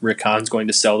then Rick Hahn's going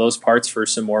to sell those parts for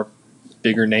some more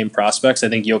bigger name prospects. I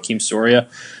think Joakim Soria,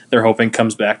 they're hoping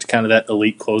comes back to kind of that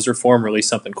elite closer form, or at least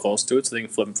something close to it, so they can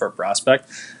flip him for a prospect.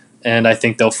 And I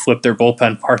think they'll flip their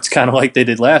bullpen parts kind of like they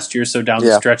did last year, so down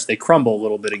the stretch they crumble a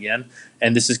little bit again.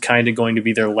 And this is kind of going to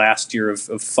be their last year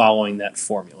of following that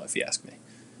formula, if you ask me.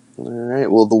 All right.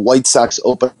 Well, the White Sox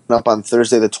open up on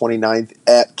Thursday the 29th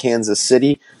at Kansas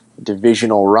City.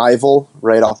 Divisional rival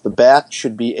right off the bat.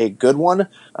 Should be a good one.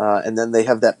 And then they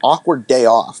have that awkward day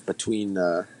off between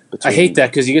I hate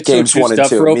that because you get so juiced up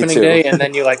for opening day, and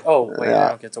then you're like, oh, wait, I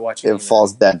don't get to watch it. It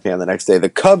falls deadpan the next day. The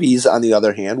Cubbies, on the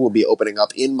other hand, will be opening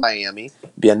up in Miami.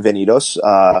 Bienvenidos,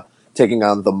 taking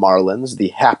on the Marlins, the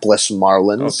hapless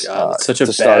Marlins. Oh,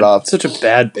 God, such a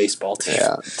bad baseball team.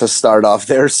 Yeah, to start off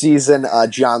their season,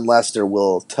 John Lester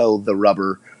will toe the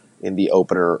rubber in the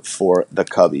opener for the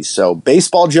Cubbies. So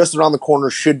baseball just around the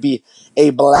corner, should be a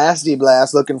blasty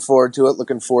blast. Looking forward to it.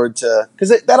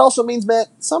 Because that also means, Matt,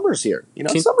 summer's here.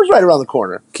 Summer's right around the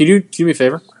corner. Can you do me a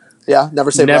favor? Yeah, never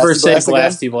say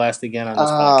blasty blast again on this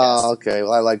podcast. Oh, okay.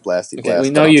 Well, I like blasty blast. Okay,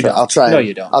 no, you don't. I'll try. No,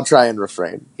 you don't. I'll try and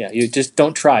refrain. Yeah, you just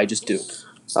don't try. Just do.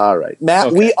 All right, Matt.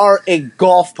 Okay. We are a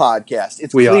golf podcast.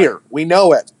 It's clear. We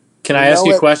know it. Can I ask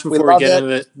you a question before we get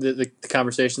into the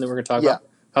conversation that we're going to talk about?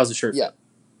 How's the shirt? Yeah.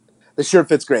 The shirt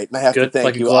fits great, and I have to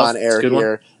thank you on air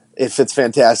here. It fits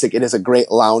fantastic. It is a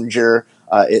great lounger.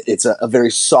 It's a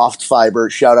very soft fiber.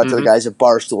 Shout out to the guys at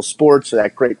Barstool Sports for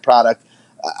that great product.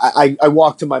 I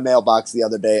walked to my mailbox the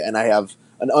other day, and I have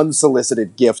an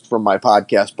unsolicited gift from my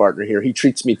podcast partner here. He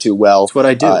treats me too well. That's what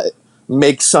I do.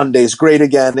 Make Sundays great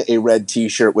again, a red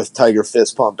T-shirt with Tiger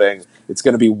fist pumping. It's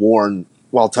going to be worn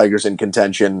while Tiger's in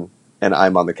contention and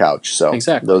I'm on the couch. So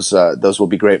exactly. Those will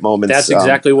be great moments. That's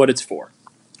exactly what it's for.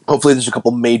 Hopefully there's a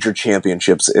couple major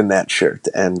championships in that shirt.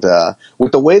 And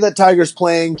with the way that Tiger's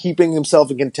playing, keeping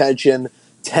himself in contention,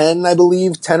 10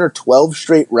 or 12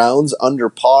 straight rounds under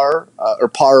par, or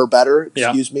par or better,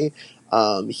 excuse me.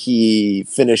 He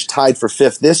finished tied for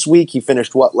 5th this week. He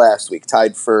finished what last week?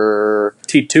 Tied for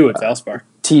T2 at Valspar.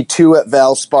 T2 at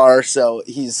Valspar. So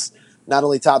he's not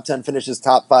only top 10 finishes,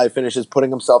 top 5 finishes, putting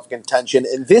himself in contention.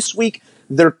 And this week,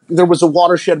 there was a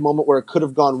watershed moment where it could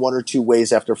have gone one or two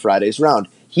ways after Friday's round.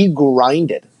 He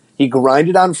grinded. He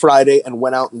grinded on Friday and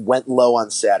went out and went low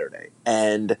on Saturday.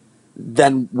 And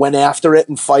then went after it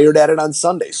and fired at it on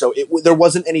Sunday. So there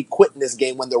wasn't any quit in this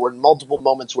game when there were multiple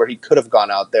moments where he could have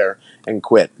gone out there and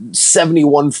quit.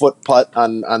 71-foot putt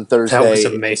on Thursday. That was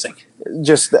amazing.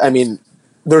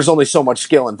 there's only so much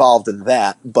skill involved in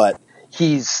that, but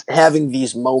he's having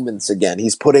these moments again.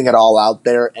 He's putting it all out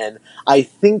there, and I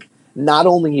think not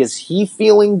only is he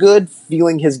feeling good,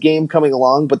 feeling his game coming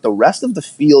along, but the rest of the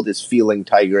field is feeling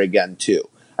Tiger again too.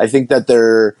 I think that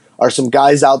there are some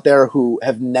guys out there who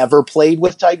have never played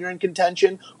with Tiger in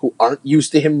contention, who aren't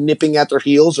used to him nipping at their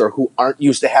heels, or who aren't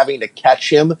used to having to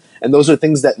catch him, and those are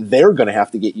things that they're going to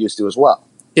have to get used to as well.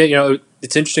 Yeah,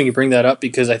 it's interesting you bring that up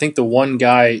because I think the one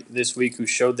guy this week who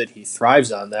showed that he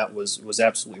thrives on that was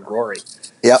absolutely Rory.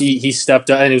 Yep. He stepped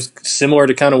up, and it was similar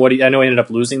to kind of what I know he ended up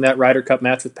losing that Ryder Cup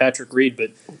match with Patrick Reed,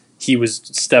 but he was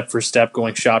step for step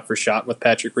going shot for shot with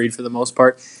Patrick Reed for the most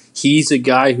part. He's a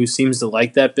guy who seems to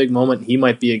like that big moment. He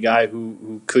might be a guy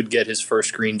who could get his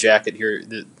first green jacket here.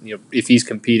 If he's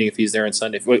competing, if he's there on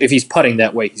Sunday, if he's putting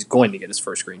that way, he's going to get his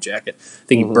first green jacket. I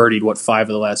think he birdied 5 of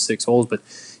the last 6 holes, but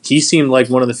he seemed like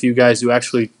one of the few guys who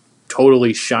actually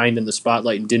totally shined in the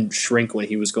spotlight and didn't shrink when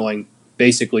he was going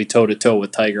basically toe-to-toe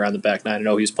with Tiger on the back nine. I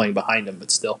know he was playing behind him,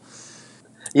 but still.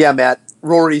 Yeah, Matt,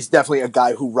 Rory's definitely a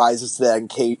guy who rises to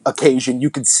that occasion. You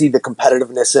can see the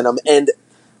competitiveness in him, and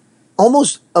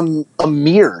almost a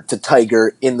mirror to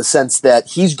Tiger in the sense that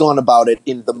he's gone about it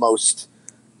in the most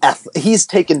he's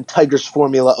taken Tiger's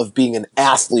formula of being an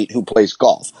athlete who plays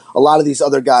golf. A lot of these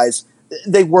other guys,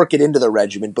 they work it into their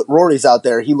regimen, but Rory's out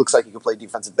there, he looks like he could play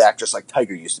defensive back just like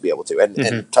Tiger used to be able to,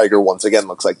 and Tiger once again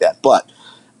looks like that. But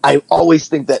I always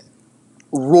think that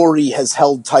Rory has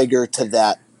held Tiger to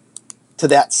that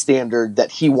standard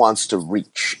that he wants to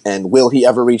reach. And will he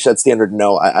ever reach that standard?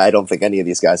 No, I don't think any of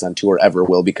these guys on tour ever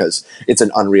will, because it's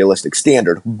an unrealistic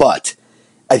standard. But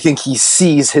I think he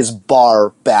sees his bar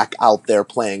back out there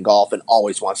playing golf and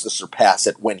always wants to surpass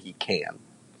it when he can.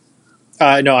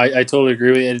 No, I totally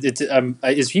agree with you.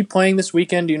 Is he playing this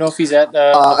weekend? Do you know if he's at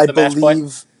the match play?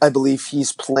 I believe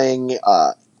he's playing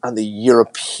on the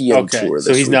European tour this weekend.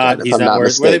 So he's not. He's not. Where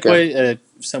they play?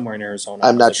 Somewhere in Arizona.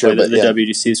 I'm not sure, but the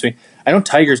WGC this week. I know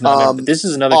Tiger's not in, but this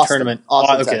is another tournament.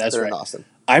 Okay, that's right. Austin.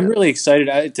 I'm really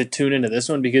excited to tune into this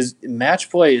one because match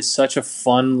play is such a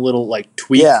fun little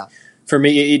tweak. Yeah. For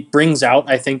me, it brings out,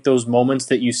 I think, those moments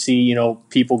that you see,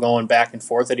 people going back and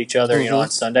forth at each other, on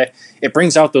Sunday. It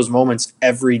brings out those moments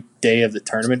every day of the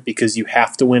tournament because you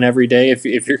have to win every day if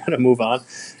you're going to move on.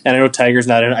 And I know Tiger's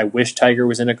not in it. I wish Tiger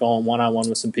was in it going one-on-one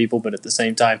with some people, but at the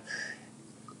same time,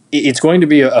 it's going to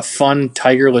be a fun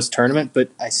Tigerless tournament, but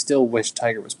I still wish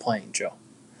Tiger was playing, Joe.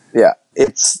 Yeah,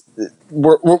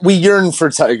 we yearn for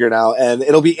Tiger now, and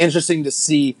it'll be interesting to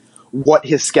see what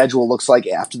his schedule looks like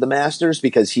after the Masters,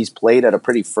 because he's played at a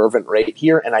pretty fervent rate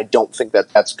here, and I don't think that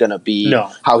that's going to be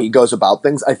how he goes about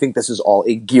things. I think this is all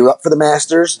a gear up for the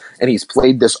Masters, and he's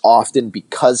played this often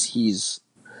because he's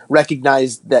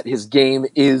recognized that his game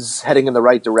is heading in the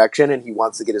right direction, and he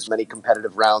wants to get as many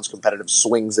competitive rounds, competitive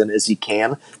swings in as he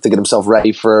can to get himself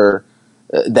ready for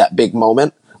that big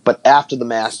moment. But after the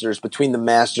Masters, between the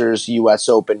Masters, U.S.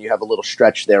 Open, you have a little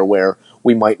stretch there where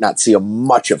we might not see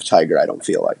much of Tiger, I don't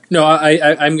feel like. No,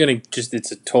 I'm going to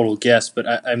it's a total guess, but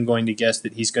I'm going to guess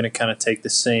that he's going to kind of take the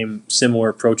similar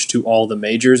approach to all the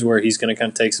majors, where he's going to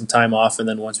kind of take some time off, and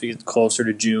then once we get closer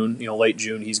to June, late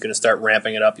June, he's going to start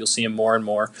ramping it up. You'll see him more and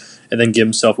more, and then give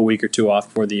himself a week or two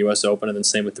off for the U.S. Open, and then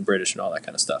same with the British and all that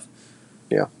kind of stuff.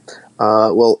 Yeah.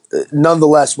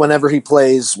 Nonetheless, whenever he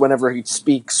plays, whenever he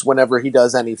speaks, whenever he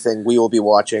does anything, we will be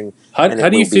watching. How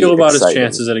do you feel about his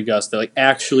chances at Augusta?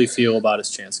 Actually feel about his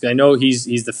chances? I know he's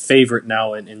the favorite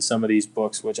now in some of these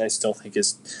books, which I still think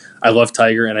is. I love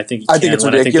Tiger, and I think I think it's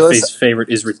ridiculous. I think the favorite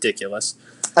is ridiculous.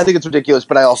 I think it's ridiculous,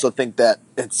 but I also think that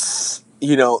it's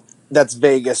that's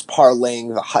Vegas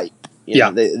parlaying the hype.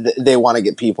 They want to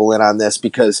get people in on this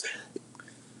because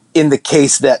in the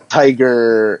case that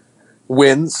Tiger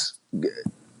wins,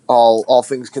 all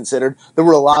things considered, there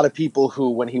were a lot of people who,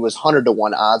 when he was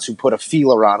 100-1 odds, who put a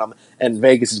feeler on him, and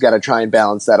Vegas has got to try and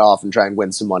balance that off and try and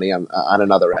win some money on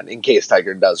another end in case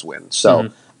Tiger does win. So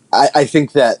I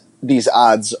think that these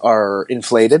odds are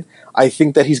inflated. I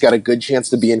think that he's got a good chance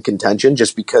to be in contention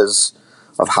just because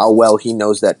of how well he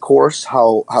knows that course,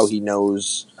 how he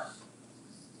knows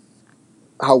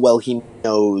how well he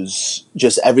knows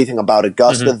just everything about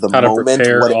Augusta, the moment,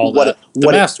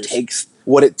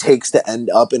 what it takes to end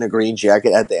up in a green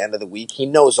jacket at the end of the week. He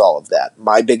knows all of that.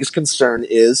 My biggest concern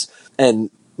with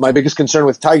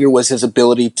Tiger was his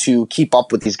ability to keep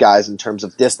up with these guys in terms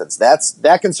of distance.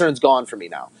 That concern's gone for me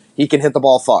now. He can hit the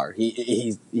ball far.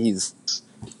 He's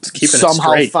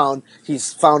somehow found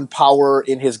power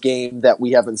in his game that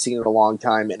we haven't seen in a long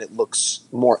time, and it looks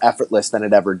more effortless than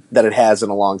it has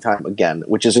in a long time again,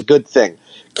 which is a good thing.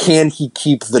 Can he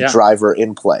keep the driver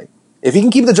in play? If he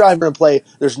can keep the driver in play,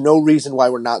 there's no reason why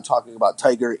we're not talking about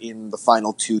Tiger in the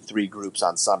final 2-3 groups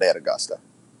on Sunday at Augusta.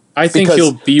 I think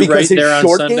he'll be right there on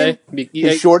Sunday.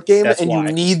 His short game,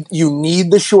 and you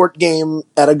need the short game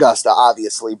at Augusta,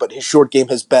 obviously, but his short game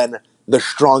has been the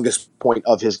strongest point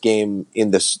of his game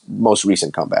in this most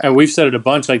recent comeback. And we've said it a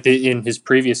bunch. Like in his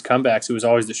previous comebacks, it was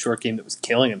always the short game that was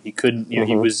killing him. He couldn't,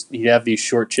 he'd have these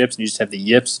short chips, and you just have the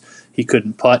yips. He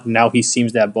couldn't putt, and now he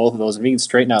seems to have both of those. If he can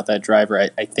straighten out that driver,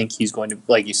 I think he's going to,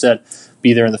 like you said,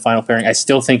 be there in the final pairing. I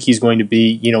still think he's going to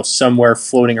be, somewhere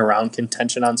floating around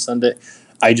contention on Sunday.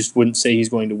 I just wouldn't say he's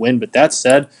going to win. But that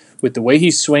said, with the way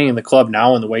he's swinging the club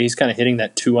now and the way he's kind of hitting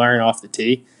that 2-iron off the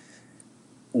tee,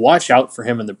 watch out for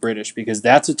him in the British, because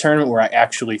that's a tournament where I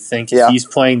actually think if he's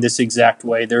playing this exact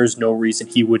way, there's no reason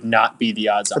he would not be the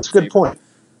odds-on That's a good point.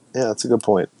 Yeah, that's a good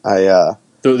point. The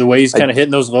way he's kind of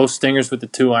hitting those low stingers with the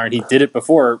 2-iron, he did it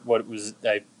before. I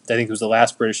think it was the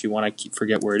last British he won. I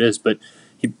forget where it is, but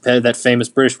he had that famous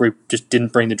British where he just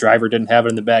didn't bring the driver, didn't have it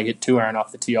in the bag, hit 2-iron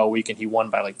off the tee all week, and he won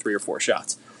by like 3 or 4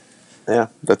 shots. Yeah,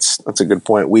 that's a good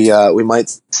point. We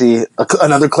might see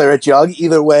another claret jug.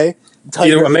 Either way,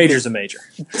 a major's a major.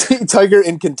 Tiger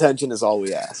in contention is all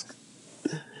we ask.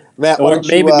 Matt, or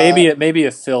maybe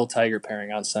a Phil Tiger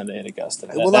pairing on Sunday at Augusta.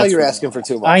 Now you're asking for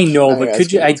too much. I know, but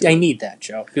could you? I need that,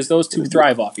 Joe, because those two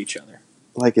thrive off each other.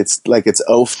 Like it's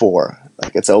 04,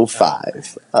 like it's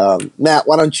 05. Matt,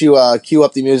 why don't you cue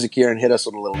up the music here and hit us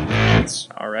with a little bit?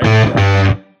 All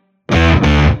right.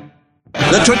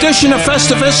 The tradition of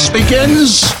Festivus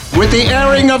begins with the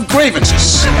airing of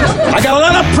grievances. I got a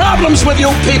lot of problems with you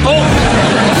people.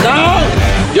 Now,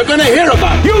 you're going to hear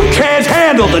about it. You can't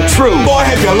handle the truth. Boy,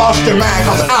 have you lost your mind,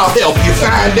 because I'll help you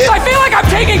find it. I feel like I'm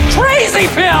taking crazy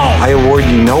pills. I award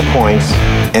you no points,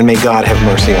 and may God have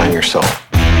mercy on your soul.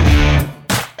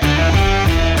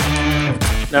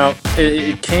 Now,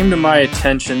 it came to my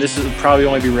attention, this would probably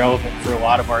only be relevant for a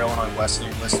lot of our Illinois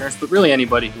Wesleyan listeners, but really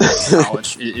anybody who goes to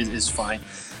college is fine.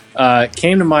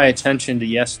 Came to my attention to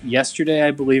yesterday,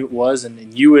 I believe it was,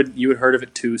 and you had heard of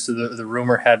it too, so the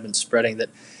rumor had been spreading that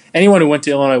anyone who went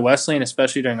to Illinois Wesleyan,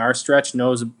 especially during our stretch,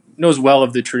 knows well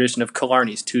of the tradition of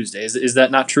Killarney's Tuesday. Is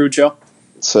that not true, Joe?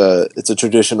 It's a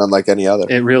tradition unlike any other.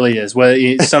 It really is. Well,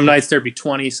 some nights there'd be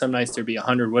 20, some nights there'd be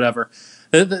 100, whatever.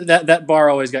 That bar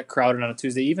always got crowded on a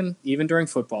Tuesday, even during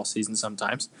football season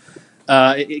sometimes.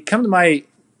 It come to my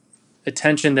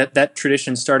attention that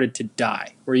tradition started to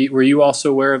die. Were you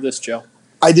also aware of this, Joe?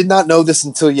 I did not know this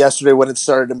until yesterday when it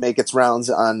started to make its rounds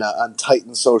on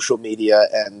Titan social media,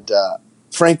 and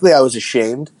frankly, I was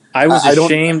ashamed. I was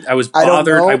ashamed. I was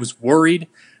bothered. I was worried.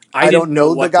 I don't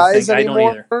know the guys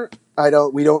anymore. I don't either.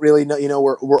 We don't really know.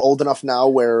 We're old enough now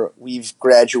where we've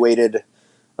graduated.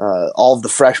 All of the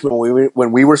freshmen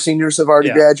when we were seniors have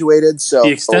already graduated. So the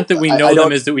extent that we know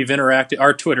them is that we've interacted.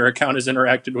 Our Twitter account has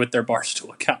interacted with their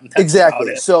Barstool account.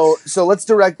 Exactly. So let's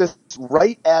direct this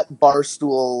right at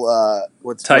Barstool.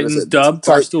 Titans Dub.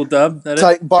 Barstool Dub.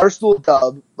 Barstool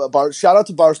Dub. Shout out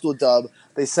to Barstool Dub.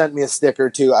 They sent me a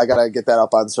sticker too. I gotta get that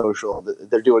up on social.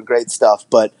 They're doing great stuff.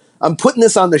 But I'm putting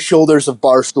this on the shoulders of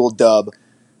Barstool Dub.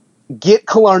 Get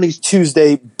Killarney's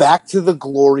Tuesday back to the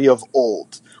glory of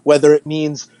old. Whether it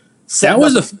means that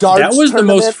was the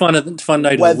most fun night of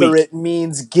the week. Whether it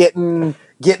means getting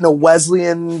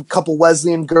a couple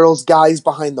Wesleyan girls, guys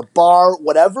behind the bar,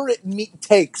 whatever it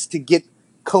takes to get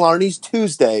Killarney's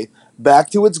Tuesday back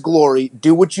to its glory.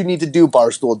 Do what you need to do,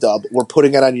 Barstool Dub. We're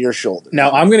putting it on your shoulders. Now,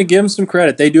 I'm going to give them some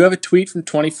credit. They do have a tweet from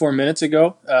 24 minutes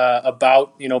ago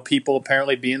about people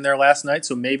apparently being there last night.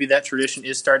 So maybe that tradition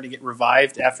is starting to get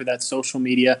revived after that social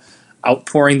media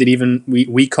outpouring that even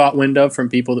we caught wind of from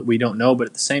people that we don't know. But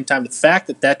at the same time, the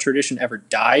fact that tradition ever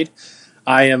died,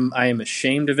 I am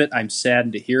ashamed of it. I'm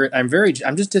saddened to hear it. I'm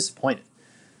just disappointed.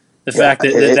 The fact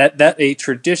that a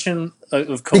tradition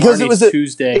of Killarney's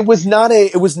Tuesday. It was not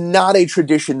a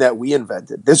tradition that we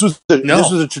invented. This was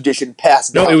a tradition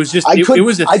passed down. No, it was just it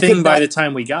was a thing by the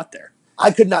time we got there.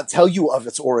 I could not tell you of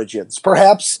its origins.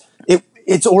 Perhaps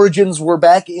its origins were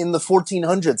back in the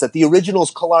 1400s at the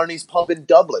original's Killarney's pub in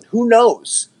Dublin. Who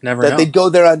knows? Never know. They'd go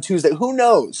there on Tuesday. Who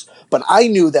knows? But I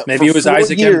knew that maybe it was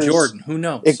Isaac M. Jordan. Who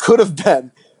knows? It could have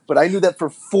been. But I knew that for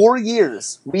 4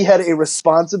 years we had a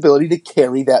responsibility to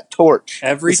carry that torch.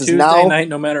 Every Tuesday night,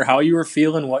 no matter how you were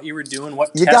feeling, what you were doing,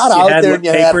 what you tests got you out had, there what and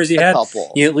you papers had you had,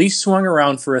 couple. You at least swung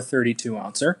around for a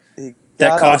 32-ouncer.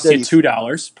 That cost you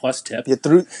 $2 plus tip.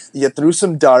 You threw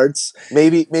some darts.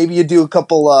 Maybe you do a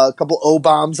couple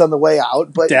O-bombs on the way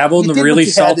out. But dabbled in the really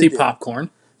salty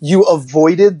popcorn. You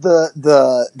avoided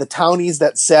the townies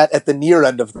that sat at the near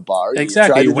end of the bar.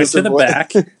 Exactly. You went to the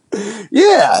back.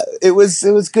 Yeah, it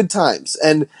was good times.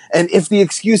 And if the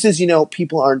excuse is,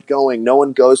 people aren't going, no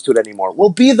one goes to it anymore. Well,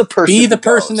 be the person. Be the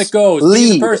person that goes.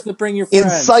 Lead. Be the person that bring your friends.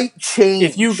 Incite change.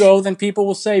 If you go, then people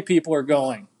will say people are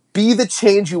going. Be the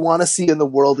change you want to see in the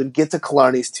world and get to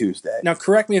Killarney's Tuesday. Now,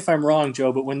 correct me if I'm wrong,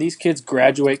 Joe, but when these kids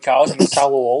graduate college, and you sound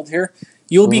a little old here,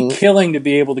 you'll be killing to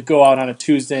be able to go out on a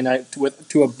Tuesday night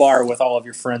to a bar with all of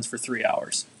your friends for 3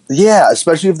 hours. Yeah,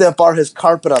 especially if that bar has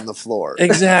carpet on the floor.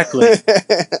 Exactly.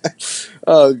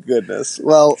 Oh, goodness.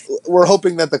 Well, we're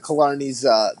hoping that the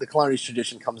Killarney's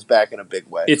tradition comes back in a big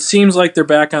way. It seems like they're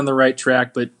back on the right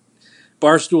track, but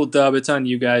Barstool Dub, it's on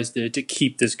you guys to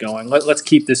keep this going. Let's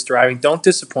keep this thriving. Don't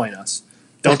disappoint us.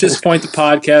 Don't disappoint the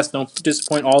podcast. Don't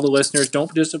disappoint all the listeners.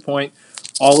 Don't disappoint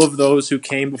all of those who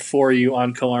came before you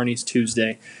on Killarney's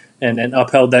Tuesday and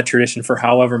upheld that tradition for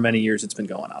however many years it's been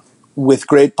going on. With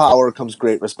great power comes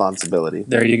great responsibility.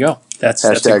 There you go. That's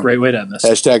a great way to end this.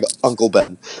 Hashtag Uncle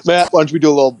Ben. Matt, why don't we do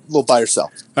a little buy or sell?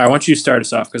 All right, why don't you start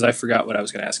us off because I forgot what I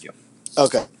was going to ask you.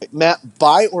 Okay. Matt,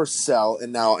 buy or sell?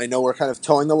 And now I know we're kind of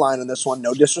towing the line on this one.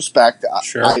 No disrespect.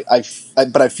 Sure.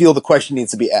 But I feel the question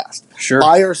needs to be asked. Sure.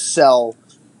 Buy or sell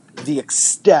the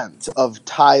extent of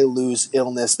Ty Lue's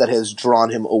illness that has drawn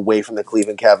him away from the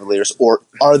Cleveland Cavaliers, or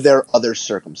are there other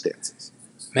circumstances?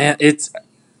 Man, it's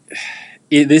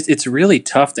really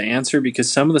tough to answer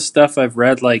because some of the stuff I've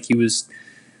read, like he was,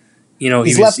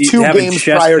 he's left 2 games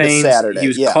prior to Saturday. He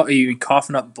was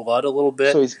coughing up blood a little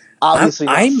bit. So he's obviously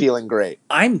not feeling great.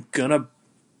 I'm gonna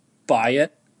buy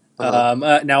it.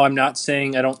 Now I'm not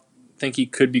saying I don't think he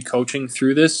could be coaching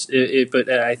through this, but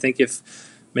I think if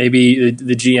maybe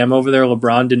the GM over there,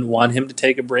 LeBron, didn't want him to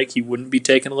take a break, he wouldn't be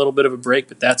taking a little bit of a break.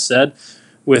 But that said,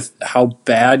 with how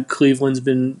bad Cleveland's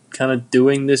been kind of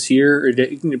doing this year,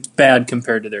 bad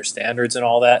compared to their standards and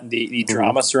all that, and the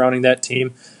drama surrounding that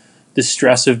team, the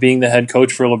stress of being the head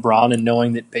coach for LeBron and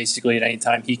knowing that basically at any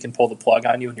time he can pull the plug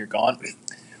on you and you're gone.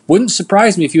 Wouldn't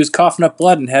surprise me if he was coughing up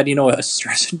blood and had, a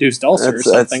stress-induced ulcer or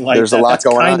something like that. There's a lot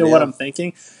going on. That's kind of what I'm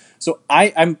thinking. So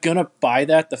I'm going to buy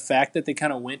that. The fact that they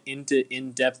kind of went into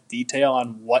in-depth detail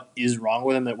on what is wrong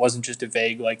with him, that wasn't just a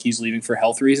vague, like he's leaving for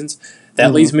health reasons,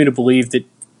 that leads me to believe that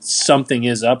something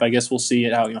is up. I guess we'll see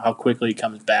how quickly he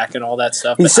comes back and all that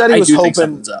stuff. He said he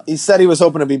was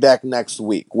hoping to be back next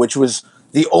week, which was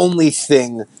the only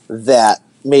thing that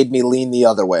made me lean the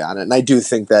other way on it. And I do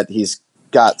think that he's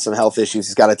got some health issues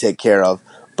he's got to take care of.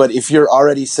 But if you're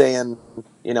already saying,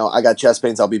 I got chest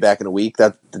pains, I'll be back in a week,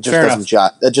 that just doesn't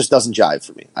jive. That just doesn't jive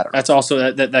for me. I don't know. That's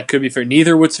also that could be fair.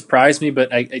 Neither would surprise me,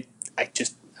 but I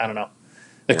don't know.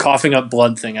 The coughing up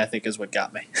blood thing, I think, is what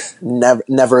got me.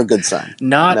 Never a good sign.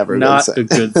 Not a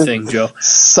good thing, Joe.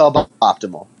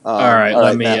 Suboptimal. All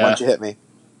right, Matt, why don't you hit me?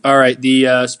 All right,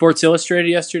 the Sports Illustrated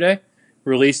yesterday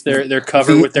released their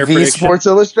cover with their prediction. Sports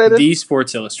Illustrated? The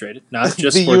Sports Illustrated, not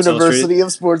just the Sports University Illustrated.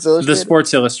 of Sports Illustrated? The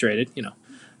Sports Illustrated,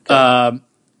 Okay.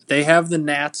 They have the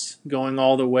Nats going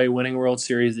all the way, winning World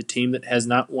Series, the team that has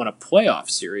not won a playoff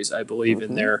series, I believe,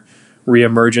 in their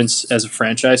reemergence as a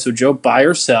franchise. So, Joe, buy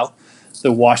or sell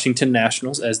the Washington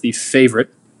Nationals as the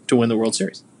favorite to win the World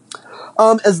Series?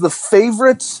 As the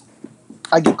favorite,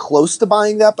 I get close to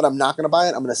buying that, but I'm not going to buy it.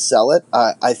 I'm going to sell it.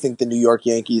 I think the New York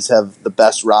Yankees have the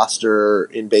best roster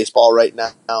in baseball right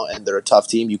now, and they're a tough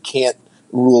team. You can't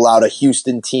rule out a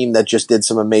Houston team that just did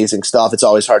some amazing stuff. It's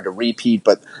always hard to repeat,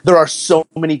 but there are so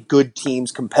many good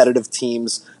teams, competitive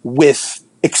teams with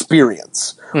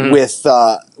experience, with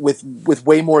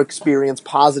way more experience,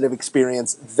 positive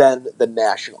experience than the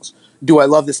Nationals. Do I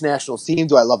love this Nationals team?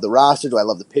 Do I love the roster? Do I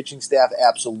love the pitching staff?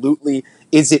 Absolutely.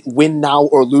 Is it win now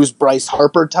or lose Bryce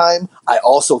Harper time? I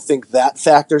also think that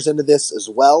factors into this as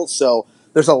well. So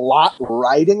there's a lot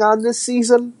riding on this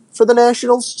season for the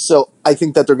Nationals. So I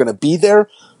think that they're going to be there,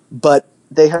 but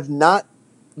they have not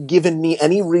given me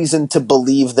any reason to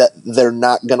believe that they're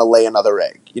not going to lay another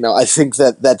egg. I think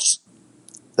that's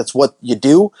what you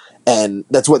do, and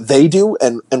that's what they do.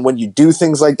 And when you do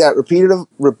things like that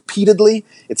repeatedly,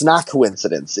 it's not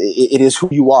coincidence. It is who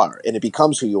you are, and it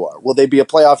becomes who you are. Will they be a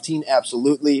playoff team?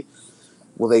 Absolutely.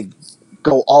 Will they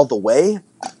go all the way?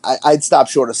 I'd stop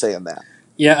short of saying that.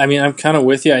 Yeah, I mean, I'm kind of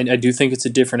with you. I do think it's a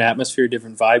different atmosphere,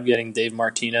 different vibe, getting Dave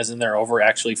Martinez in there over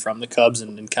actually from the Cubs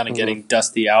and kind of getting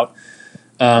Dusty out.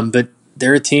 But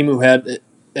they're a team who had,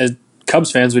 as Cubs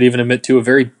fans would even admit to, a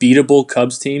very beatable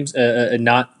Cubs teams,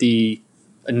 not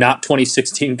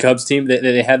 2016 Cubs team.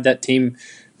 They had that team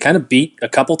kind of beat a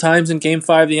couple times in Game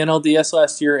 5 of the NLDS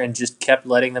last year and just kept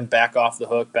letting them back off the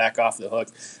hook,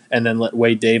 and then let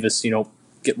Wade Davis,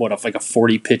 get like a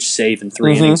 40-pitch save in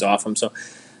 3 innings off him. So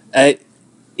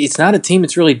it's not a team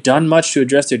that's really done much to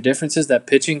address their differences. That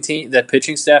pitching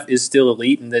staff is still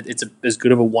elite, and that it's as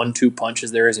good of a 1-2 punch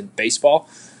as there is in baseball.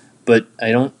 But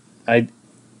they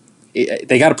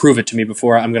got to prove it to me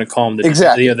before I'm going to call them the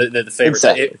favorites.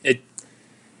 Exactly.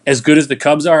 As good as the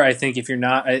Cubs are, I think if you're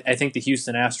not, I think the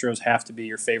Houston Astros have to be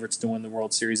your favorites to win the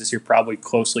World Series this year, probably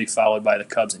closely followed by the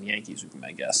Cubs and Yankees would be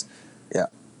my guess. Yeah.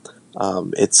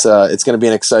 It's going to be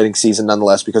an exciting season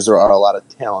nonetheless because there are a lot of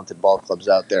talented ball clubs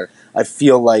out there. I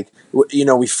feel like,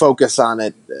 we focus on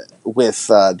it with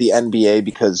the NBA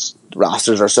because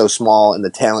rosters are so small and the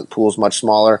talent pool is much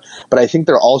smaller. But I think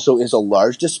there also is a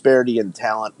large disparity in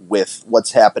talent with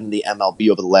what's happened in the MLB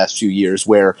over the last few years,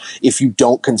 where if you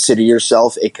don't consider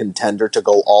yourself a contender to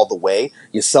go all the way,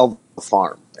 you sell the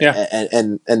farm. Yeah.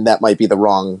 And that might be the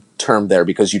wrong term there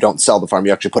because you don't sell the farm.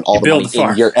 You actually put all the money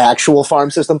in your actual farm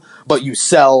system, but you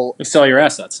sell your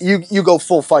assets. You go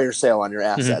full fire sale on your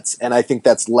assets. And I think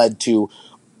that's led to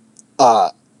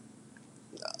a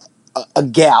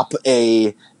gap,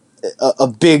 a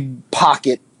big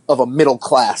pocket of a middle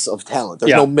class of talent.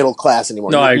 There's no middle class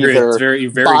anymore. No, I agree. It's very,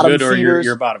 very good, or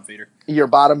you're a bottom feeder. You're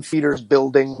bottom feeders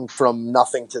building from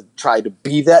nothing to try to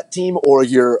be that team, or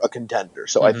you're a contender.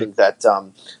 So I think that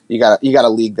you got a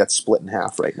league that's split in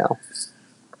half right now.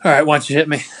 All right, why don't you hit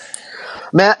me?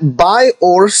 Matt, buy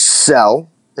or sell,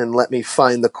 and let me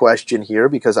find the question here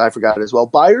because I forgot it as well.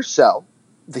 Buy or sell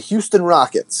the Houston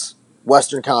Rockets,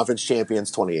 Western Conference champions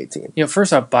 2018.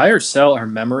 First off, buy or sell our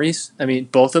memories. I mean,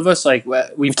 both of us, we've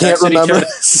texted each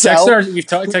other. We've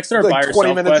texted our buy or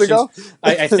sell questions. Ago?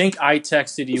 I think I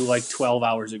texted you 12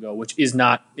 hours ago, which is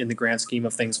not, in the grand scheme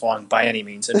of things, long by any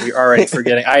means. And we're already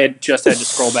forgetting. I had just had to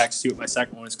scroll back to see what my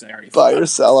second one is because I already forgot. Buy or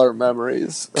sell our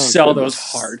memories. Sell those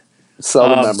hard. Sell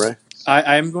the memory.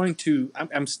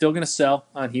 I'm still going to sell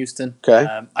on Houston.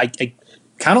 Okay. I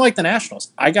kind of like the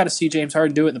Nationals. I got to see James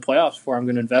Harden do it in the playoffs before I'm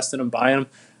going to invest in him, buy him.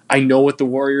 I know what the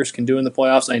Warriors can do in the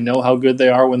playoffs. I know how good they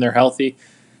are when they're healthy.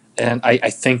 And I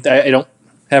think that I don't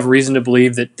have reason to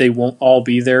believe that they won't all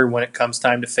be there when it comes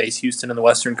time to face Houston in the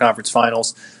Western Conference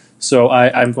Finals. So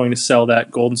I'm going to sell that.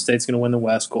 Golden State's going to win the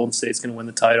West. Golden State's going to win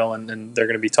the title, and they're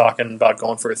going to be talking about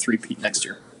going for a three-peat next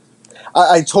year.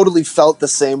 I totally felt the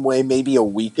same way maybe a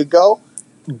week ago,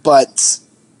 but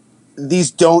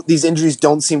these injuries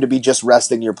don't seem to be just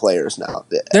resting your players now.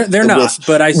 They're not,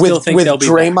 but I still think they'll be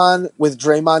back. With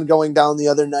Draymond going down the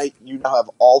other night, you now have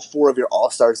all four of your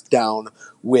All-Stars down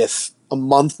with a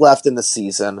month left in the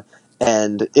season.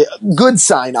 And good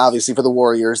sign, obviously, for the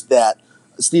Warriors that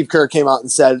Steve Kerr came out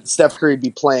and said Steph Curry would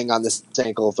be playing on this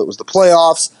ankle if it was the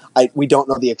playoffs. We don't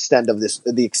know the extent of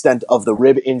the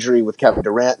rib injury with Kevin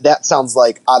Durant. That sounds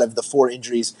like out of the four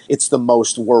injuries, it's the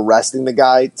most we're resting the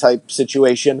guy type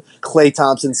situation. Klay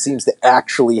Thompson seems to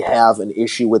actually have an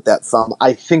issue with that thumb.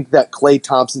 I think that Klay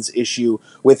Thompson's issue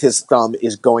with his thumb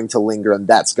is going to linger, and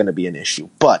that's going to be an issue.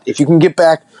 But if you can get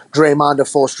back Draymond at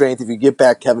full strength, if you get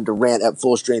back Kevin Durant at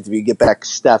full strength, if you get back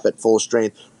Steph at full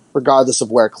strength, regardless of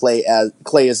where Klay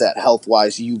is at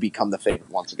health-wise, you become the favorite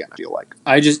once again, I feel like.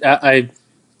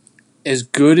 As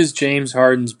good as James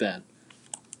Harden's been,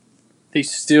 they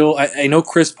still... I know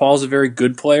Chris Paul's a very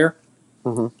good player.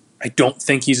 Mm-hmm. I don't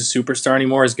think he's a superstar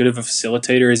anymore, as good of a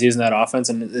facilitator as he is in that offense,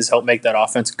 and has helped make that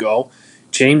offense go.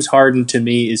 James Harden, to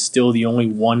me, is still the only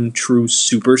one true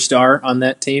superstar on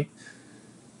that team.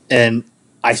 And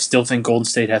I still think Golden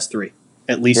State has three.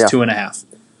 At least 2.5.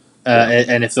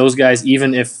 And if those guys,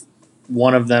 even if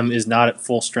one of them is not at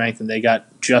full strength and they got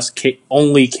just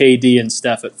only KD and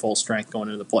Steph at full strength going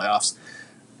into the playoffs,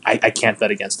 I can't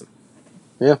bet against them.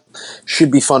 Yeah.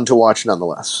 Should be fun to watch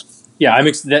nonetheless. Yeah, at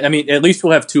least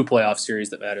we'll have two playoff series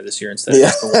that matter this year instead of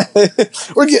just one.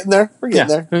 We're getting there.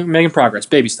 We're making progress.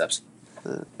 Baby steps.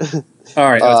 All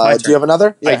right. Do you have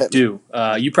another? Yeah, I do.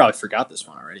 You probably forgot this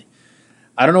one already.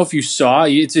 I don't know if you saw.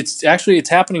 It's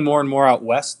happening more and more out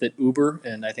west that Uber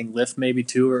and I think Lyft maybe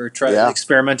too are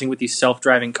experimenting with these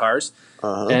self-driving cars.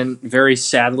 Uh-huh. And very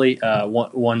sadly,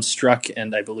 one struck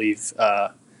and I believe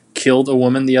killed a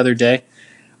woman the other day.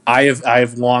 I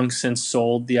have long since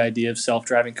sold the idea of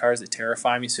self-driving cars. They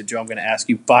terrify me. So Joe, I'm going to ask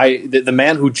you: buy the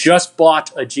man who just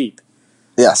bought a Jeep.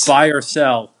 Yes. Buy or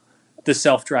sell the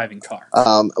self-driving car?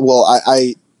 Well,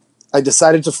 I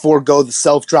decided to forego the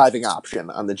self-driving option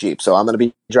on the Jeep, so I'm going to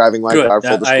be driving my car.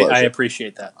 Full disclosure. I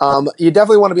appreciate that. You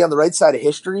definitely want to be on the right side of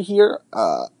history here.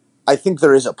 I think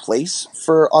there is a place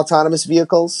for autonomous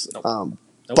vehicles, Nope.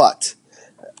 But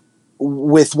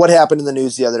with what happened in the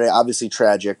news the other day, obviously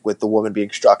tragic with the woman being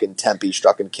struck in Tempe,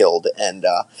 struck and killed. And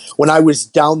when I was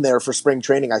down there for spring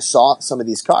training, I saw some of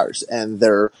these cars, and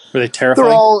were they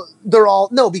terrifying? They're all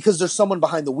no, because there's someone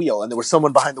behind the wheel, and there was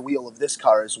someone behind the wheel of this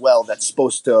car as well that's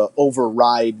supposed to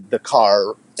override the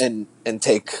car and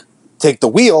take the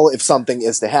wheel if something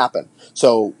is to happen.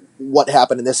 So what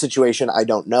happened in this situation, I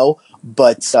don't know,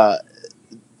 but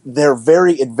they're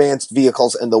very advanced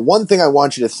vehicles. And the one thing I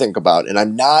want you to think about, and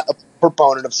I'm not a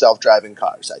proponent of self-driving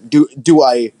cars. Do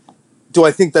I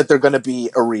think that they're going to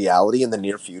be a reality in the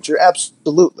near future?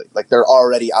 Absolutely. Like, they're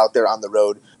already out there on the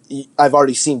road. I've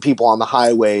already seen people on the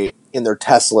highway in their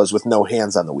Teslas with no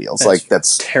hands on the wheels.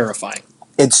 That's terrifying.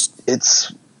 It's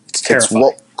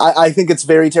terrifying. I think it's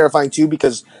very terrifying too,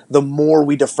 because the more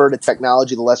we defer to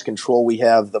technology, the less control we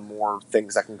have, the more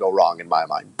things that can go wrong in my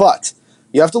mind. But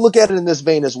you have to look at it in this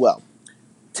vein as well.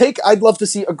 I'd love to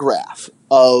see a graph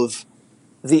of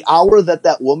the hour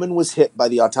that woman was hit by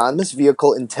the autonomous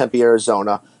vehicle in Tempe,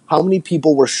 Arizona. How many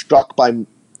people were struck by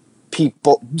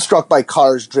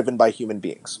cars driven by human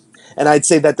beings? And I'd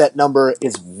say that number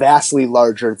is vastly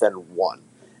larger than 1.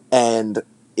 And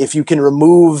if you can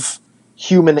remove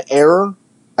human error,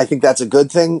 I think that's a good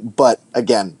thing. But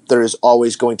again, there is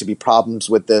always going to be problems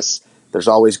with this. There's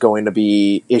always going to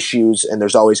be issues, and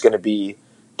there's always going to be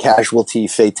casualty,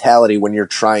 fatality when you're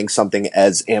trying something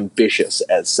as ambitious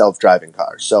as self-driving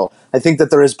cars. So I think that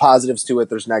there is positives to it,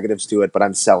 there's negatives to it, but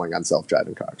I'm selling on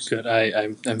self-driving cars. Good.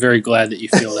 I'm very glad that you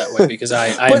feel that way, because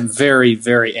I'm very,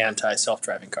 very anti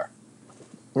self-driving car.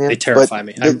 Yeah, they terrify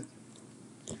me.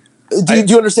 Do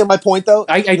you understand my point, though?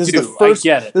 I do. I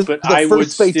get it. But I would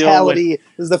fatality.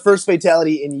 This is the first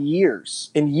fatality in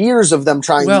years. In years of them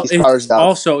trying these cars out.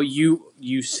 Also,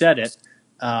 you said it.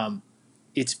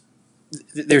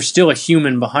 There's still a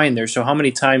human behind there. So how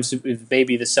many times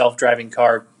maybe the self-driving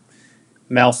car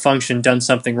malfunctioned, done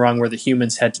something wrong, where the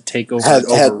humans had to take over and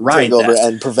override that?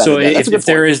 And prevent so that. if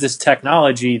there is this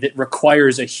technology that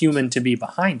requires a human to be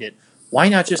behind it, why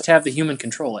not just have the human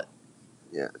control it?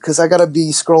 Yeah, because I gotta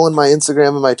be scrolling my Instagram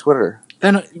and my Twitter.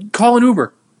 Then call an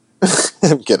Uber.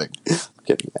 I'm kidding.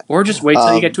 Or just wait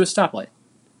till you get to a stoplight.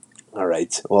 All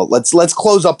right. Well, let's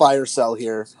close up buy or sell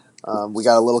here. We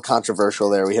got a little controversial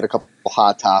there. We hit a couple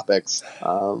hot topics.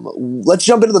 Let's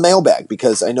jump into the mailbag,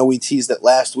 because I know we teased it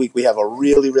last week. We have a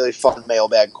really, really fun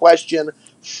mailbag question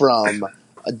from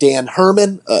Dan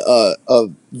Herman, a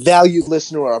valued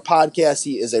listener of our podcast.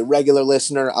 He is a regular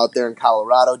listener out there in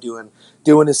Colorado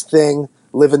doing his thing,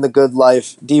 living the good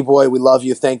life. D-Boy, we love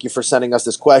you. Thank you for sending us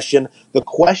this question. The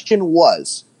question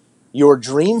was, your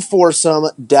dream foursome,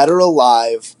 dead or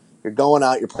alive. You're going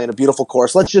out, you're playing a beautiful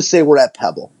course. Let's just say we're at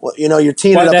Pebble. Well, you're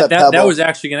teeing it up at Pebble. That was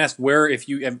actually going to ask, where, is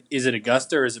it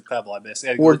Augusta or is it Pebble?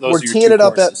 We're teeing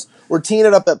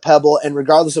it up at Pebble, and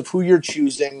regardless of who you're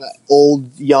choosing,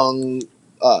 old, young,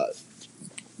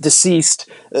 deceased,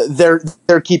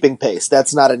 they're keeping pace.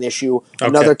 That's not an issue. Okay.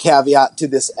 Another caveat to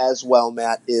this as well,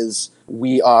 Matt, is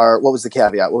what was the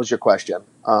caveat? What was your question?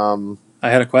 I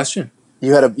had a question.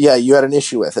 You had an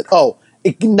issue with it. Oh,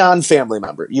 non-family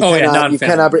member.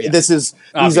 Non-family. Yeah.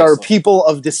 These are people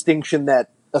of distinction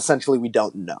that essentially we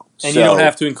don't know. And you don't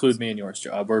have to include me in yours,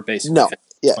 Joe. We're basically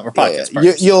we're podcast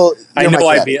partners.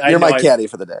 You're my caddy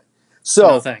for the day.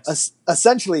 So thanks.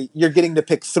 Essentially, you're getting to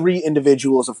pick 3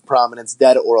 individuals of prominence,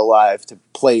 dead or alive, to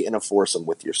play in a foursome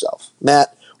with yourself.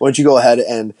 Matt, why don't you go ahead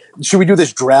and should we do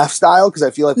this draft style? Because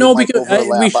I feel like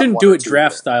we shouldn't do it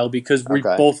draft style, because we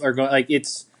both are going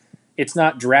It's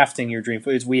not drafting your dream.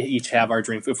 We each have our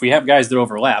dream. If we have guys that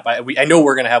overlap, I know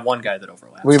we're going to have one guy that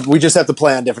overlaps. We just have to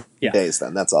play on different days.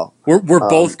 Then that's all. We're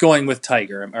both going with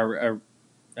Tiger.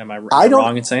 Am I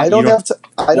wrong in saying I don't have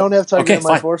Tiger in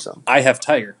my foursome. I have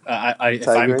Tiger. If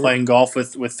I'm playing golf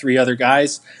with 3 other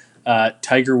guys,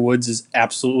 Tiger Woods is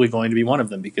absolutely going to be one of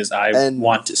them, because I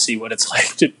want to see what it's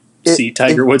like to see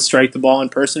Tiger Woods strike the ball in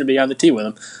person and be on the tee with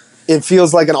him. It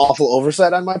feels like an awful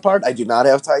oversight on my part. I do not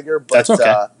have Tiger, but that's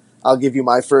okay. I'll give you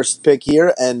my first pick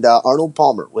here, and Arnold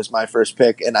Palmer was my first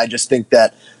pick, and I just think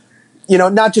that,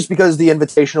 not just because the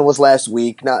Invitational was last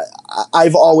week.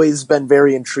 I've always been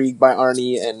very intrigued by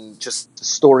Arnie and just the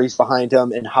stories behind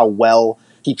him and how well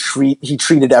he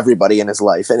treated everybody in his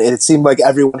life, and it seemed like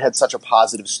everyone had such a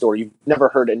positive story. You've never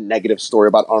heard a negative story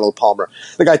about Arnold Palmer.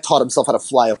 The guy taught himself how to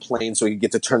fly a plane so he could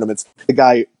get to tournaments. The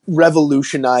guy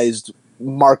revolutionized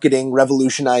marketing,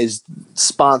 revolutionized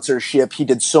sponsorship. He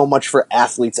did so much for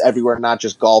athletes everywhere, not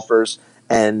just golfers,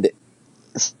 and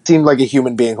seemed like a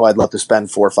human being who I'd love to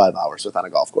spend 4 or 5 hours with on a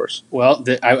golf course. Well,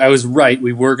 I was right.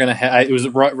 We were going to have – it was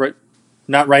right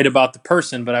not right about the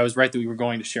person, but I was right that we were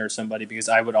going to share somebody because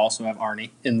I would also have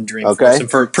Arnie in the Dreamforce, and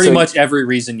for pretty much every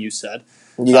reason you said.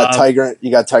 You got Tiger.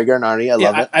 You got Tiger and Arnie. I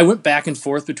love it. I went back and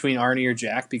forth between Arnie or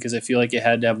Jack because I feel like you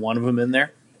had to have one of them in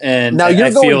there. And now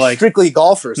you're going strictly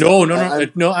golfers. No,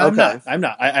 I'm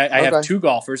not. I have two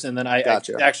golfers, and then I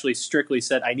actually strictly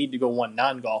said I need to go one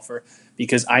non-golfer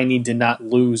because I need to not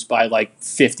lose by like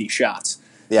 50 shots.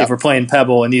 Yeah. If we're playing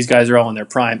Pebble and these guys are all in their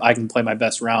prime, I can play my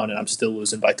best round and I'm still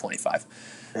losing by 25.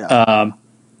 Yeah. I'm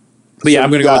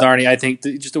going to go with Arnie. I think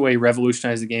just the way he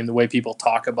revolutionized the game, the way people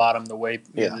talk about him, the way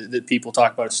that people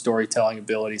talk about his storytelling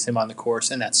abilities, him on the course,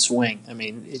 and that swing. I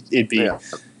mean, it'd be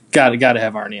got to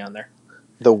have Arnie on there.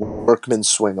 The workman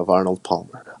swing of Arnold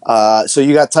Palmer. So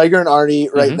you got Tiger and Arnie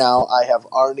right now. I have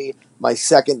Arnie. My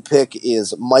second pick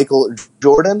is Michael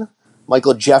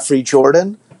Jeffrey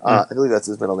Jordan. I believe that's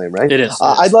his middle name, right? It is.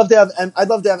 I'd love to have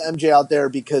MJ out there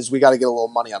because we got to get a little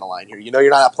money on the line here. You know, you're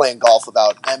not playing golf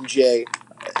without MJ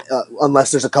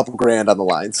unless there's a couple grand on the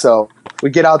line. So we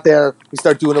get out there, we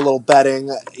start doing a little betting.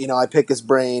 You know, I pick his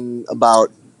brain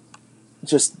about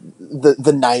just the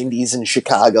 90s in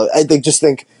Chicago. I think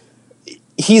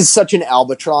he's such an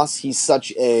albatross. He's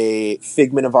such a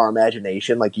figment of our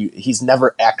imagination. Like he's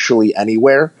never actually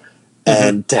anywhere,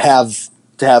 and to have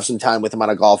some time with him on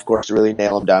a golf course to really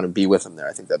nail him down and be with him there,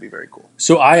 I think that'd be very cool.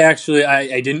 So I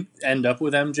didn't end up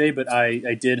with MJ, but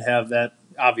I did have that.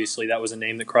 Obviously, that was a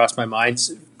name that crossed my mind.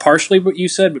 Partially what you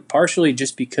said, but partially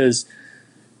just because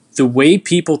the way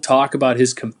people talk about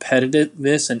his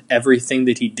competitiveness and everything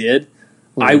that he did,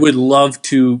 I would love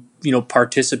to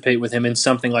participate with him in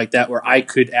something like that where I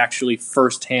could actually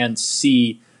firsthand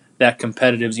see that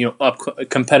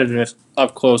competitiveness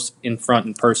up close, in front,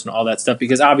 in person, all that stuff.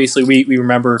 Because obviously we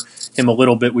remember him a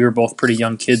little bit. We were both pretty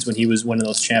young kids when he was winning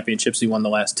those championships. He won the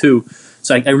last two.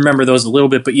 So I remember those a little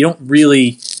bit, but you don't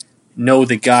really know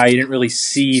the guy. You didn't really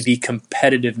see the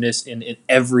competitiveness in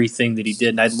everything that he did.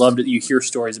 And I'd love that you hear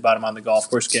stories about him on the golf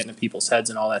course, getting in people's heads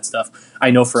and all that stuff.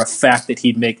 I know for a fact that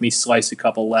he'd make me slice a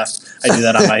couple left. I do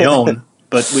that on my own,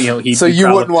 but he'd so you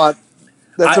wouldn't want.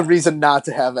 That's a reason not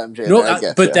to have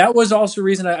MJ. That was also a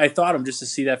reason I thought him, just to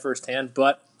see that firsthand.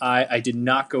 But I did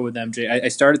not go with MJ. I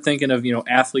started thinking of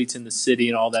athletes in the city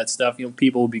and all that stuff.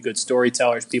 People would be good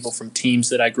storytellers, people from teams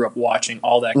that I grew up watching,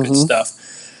 all that good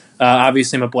stuff.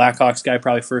 Obviously, I'm a Blackhawks guy,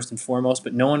 probably first and foremost,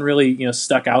 but no one really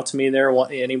stuck out to me there.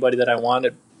 Anybody that I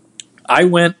wanted, I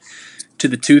went to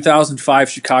the 2005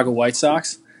 Chicago White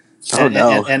Sox. And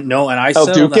I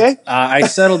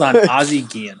settled on Ozzie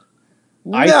Guillen.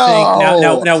 I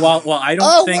think now while I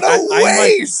don't think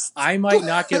I might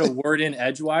not get a word in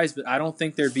edgewise, but I don't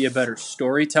think there'd be a better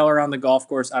storyteller on the golf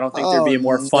course. I don't think there'd be a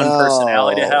more fun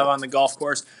personality to have on the golf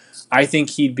course. I think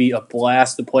he'd be a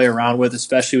blast to play around with,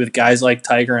 especially with guys like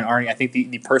Tiger and Arnie. I think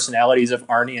the personalities of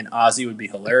Arnie and Ozzie would be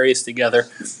hilarious together.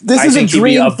 This is a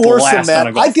dream foursome,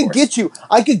 man. I could get you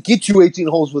 18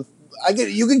 holes with.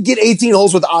 You can get 18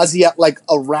 holes with Ozzie at like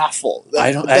a raffle.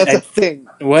 That's a thing.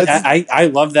 I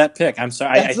love that pick. I'm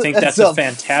sorry. I think that's a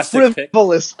fantastic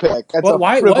frivolous pick.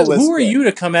 Who are you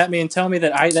to come at me and tell me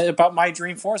that about my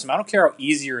dream foursome? I don't care how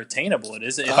easy or attainable it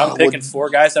is. If I'm picking four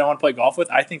guys that I want to play golf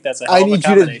with, I think that's a hell of a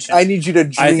combination. I need you to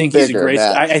dream think bigger, he's a great.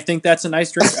 I think that's a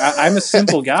nice dream. I'm a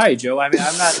simple guy, Joe. I mean,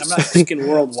 I'm not thinking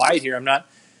worldwide here.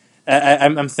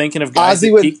 I'm thinking of guys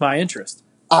that pique my interest.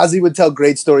 Ozzie would tell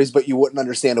great stories, but you wouldn't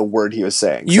understand a word he was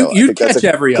saying. You'd catch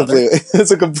every other.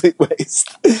 It's a complete waste.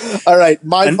 All right,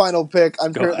 my final pick.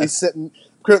 I'm currently sitting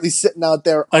out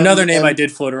there. Another name I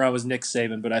did float around was Nick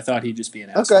Saban, but I thought he'd just be an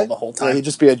asshole the whole time. Yeah, he'd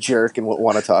just be a jerk and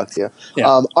want to talk to you.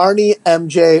 Yeah. Arnie,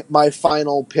 MJ, my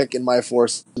final pick in my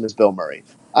foursome is Bill Murray.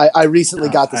 I recently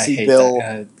got to see Bill.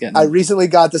 I recently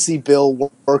got to see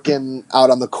Bill working out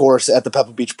on the course at the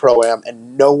Pebble Beach Pro-Am,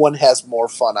 and no one has more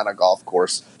fun on a golf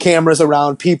course. Cameras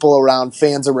around, people around,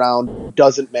 fans around,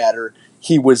 doesn't matter.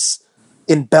 He was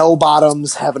in bell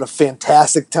bottoms, having a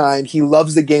fantastic time. He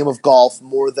loves the game of golf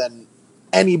more than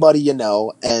anybody you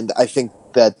know, and I think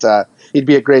that he'd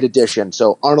be a great addition.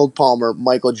 So Arnold Palmer,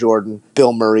 Michael Jordan,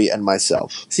 Bill Murray, and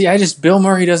myself. See, Bill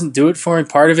Murray doesn't do it for me.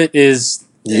 Part of it is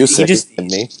he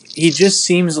just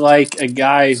seems like a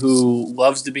guy who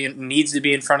needs to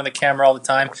be in front of the camera all the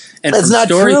time. And that's not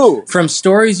true. From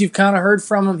stories you've kind of heard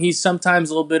from him, he's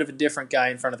sometimes a little bit of a different guy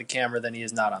in front of the camera than he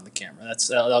is not on the camera. That's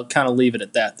I'll kind of leave it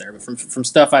at that there. But from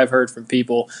stuff I've heard from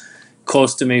people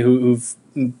close to me who've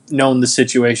known the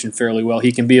situation fairly well,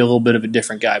 he can be a little bit of a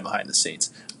different guy behind the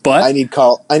scenes. But I need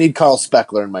Carl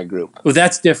Speckler in my group. Well,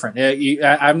 that's different.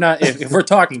 I'm not. If we're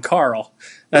talking Carl,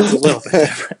 that's a little bit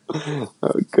different.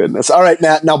 Oh goodness! All right,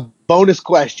 Matt. Now, bonus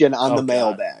question on the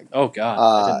mailbag. Oh God!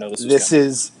 I didn't know this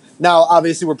was Now,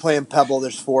 obviously, we're playing Pebble.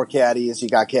 There's 4 caddies. You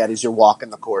got caddies. You're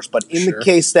walking the course. But in the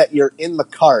case that you're in the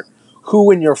cart, who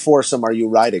in your foursome are you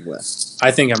riding with? I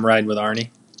think I'm riding with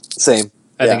Arnie. Same.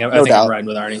 I think I'm riding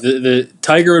with Arnie. The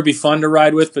Tiger would be fun to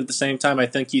ride with, but at the same time, I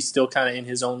think he's still kind of in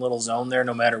his own little zone there,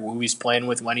 no matter who he's playing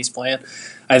with, when he's playing.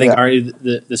 I think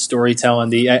Arnie, the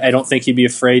storytelling, I don't think he'd be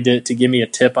afraid to give me a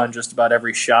tip on just about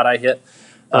every shot I hit.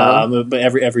 But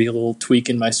every little tweak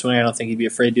in my swing, I don't think he'd be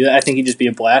afraid to do that. I think he'd just be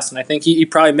a blast, and I think he'd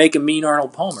probably make a mean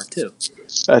Arnold Palmer, too.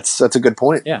 That's a good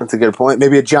point. Yeah. That's a good point.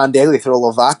 Maybe a John Daly, throw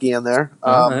a Lovaki in there.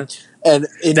 And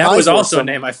that was also a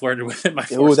name I flirted with in my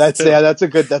fourth. That's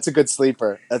a good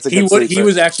sleeper. He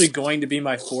was actually going to be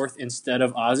my fourth instead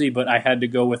of Ozzie, but I had to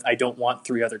go with I don't want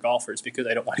 3 other golfers because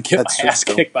I don't want to get my ass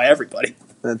kicked by everybody.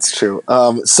 That's true.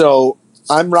 So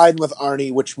I'm riding with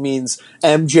Arnie, which means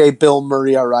MJ, Bill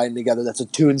Murray are riding together. That's a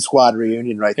Toon Squad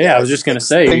reunion right there. Yeah, I was just going to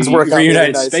say, things work out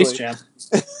reunited Space Jam.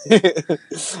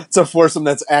 It's a foursome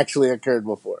that's actually occurred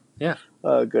before. Yeah.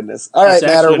 Oh, goodness. All right,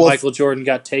 Matter. Michael Jordan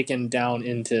got taken down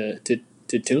into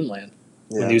Toonland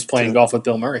when he was playing golf with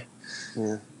Bill Murray.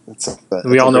 Yeah,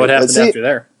 we all know what happened after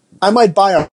there. I might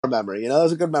buy our memory. That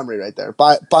was a good memory right there.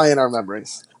 Buying our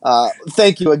memories.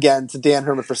 Thank you again to Dan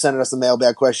Herman for sending us the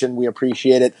mailbag question. We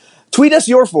appreciate it. Tweet us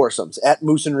your foursomes at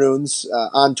Moose and Runes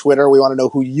on Twitter. We want to know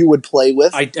who you would play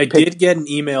with. I did get an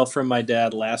email from my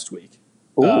dad last week.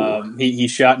 He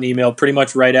shot an email pretty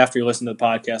much right after he listened to the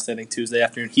podcast, I think Tuesday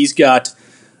afternoon. He's got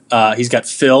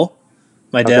Phil.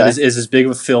 My dad is as big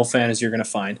of a Phil fan as you're going to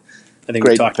find. I think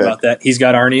we talked about that. He's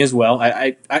got Arnie as well.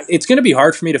 It's going to be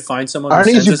hard for me to find someone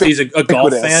who says he's a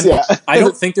golf fan. Yeah. I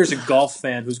don't think there's a golf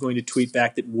fan who's going to tweet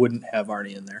back that wouldn't have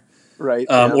Arnie in there. Right.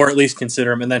 Or at least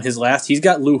consider him. And then his last, he's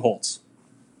got Lou Holtz.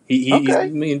 He's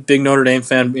a big Notre Dame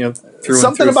fan, through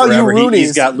Something and through about forever. You, Rooney's.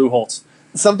 He's got Lou Holtz.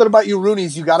 Something about you,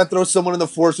 Rooney's. You got to throw someone in the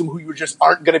foursome who you just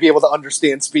aren't going to be able to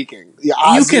understand speaking. You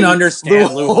can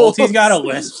understand Lou Holtz. He's got a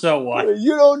list, so what?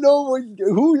 You don't know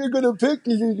who you're going to pick.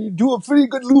 You do a pretty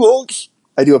good Lou Holtz.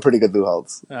 I do a pretty good Lou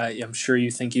Holtz. I'm sure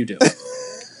you think you do.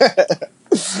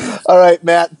 All right,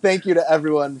 Matt. Thank you to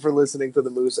everyone for listening to the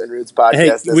Moose and Roots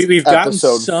podcast. Hey, we've gotten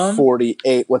episode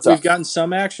 48. What's up? We've gotten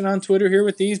some action on Twitter here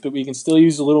with these, but we can still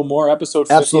use a little more. Episode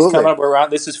 50 is coming up.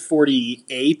 This is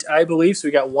 48, I believe. So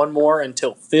we got one more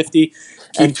until 50.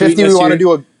 And 50, we want to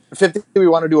do 50. We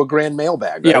want to do a grand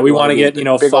mailbag. Right? Yeah, we want to get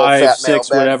 5,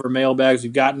 6, whatever mailbags.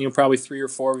 We've gotten probably 3 or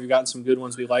 4. We've gotten some good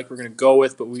ones we like. We're going to go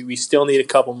with, but we still need a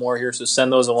couple more here. So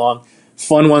send those along.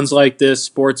 Fun ones like this,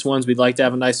 sports ones. We'd like to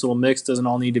have a nice little mix. Doesn't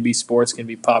all need to be sports. Can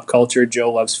be pop culture.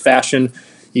 Joe loves fashion.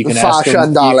 You can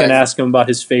ask him about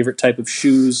his favorite type of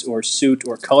shoes or suit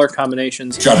or color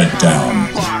combinations. Shut it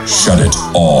down. Shut it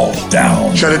all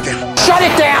down. Shut it down. Shut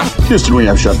it down. Houston, we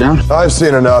have shut down. I've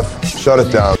seen enough. Shut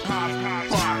it down.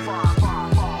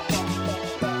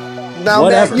 Now,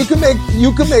 Matt, you can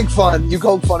make fun. You can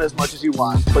poke fun as much as you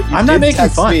want, but I'm not making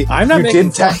fun. You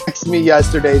did text me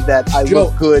yesterday that I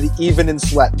look good even in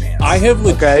sweatpants. I have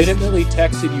legitimately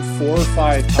texted you 4 or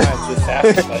 5 times with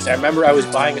fashion advice. I remember I was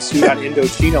buying a suit on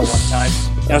Indochino one time,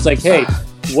 and I was like, "Hey,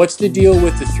 what's the deal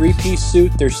with the 3-piece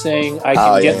suit? They're saying I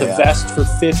can get the vest for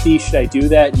 $50. Should I do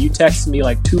that?" You texted me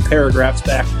like 2 paragraphs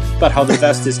back about how the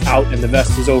vest is out and the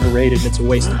vest is overrated and it's a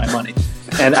waste of my money.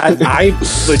 And I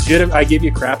give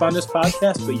you crap on this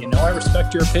podcast, but I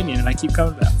respect your opinion, and I keep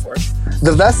coming back for it.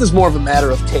 The vest is more of a matter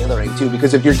of tailoring, too,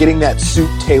 because if you're getting that suit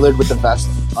tailored with the vest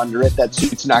under it, that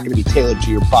suit's not going to be tailored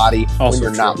to your body when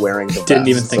you're not wearing the vest. Didn't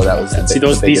even think about that. See,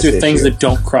 these are things that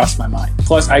don't cross my mind.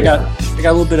 Plus, I got a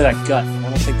little bit of that gut, and I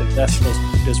don't think the vest goes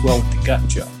as well with the gut,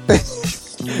 Joe.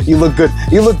 You look good.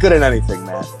 You look good in anything,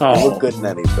 man. You look good in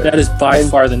anything. That is by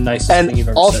far the nicest thing you've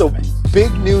ever said to me.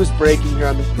 Big news breaking here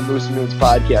on the Moose and Nudes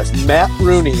podcast. Matt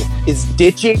Rooney is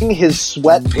ditching his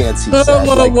sweatpants. He said.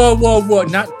 Whoa!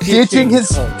 Not ditching his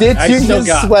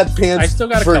sweatpants. I still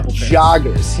got a couple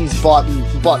joggers. He's bought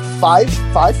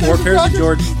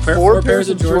 4 pairs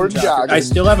of Jordan joggers. I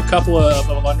still have a couple of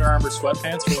Under Armour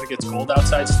sweatpants for when it gets cold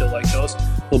outside. Still like those,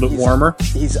 a little bit warmer.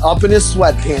 He's up in his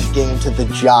sweatpant game to the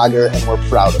jogger, and we're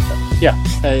proud of him. Yeah,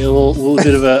 a little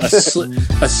bit of a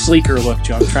sleeker look,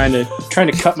 Joe. I'm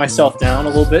trying to cut myself down a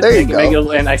little bit. There you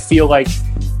go. And I feel like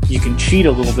you can cheat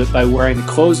a little bit by wearing the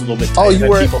clothes a little bit tighter. You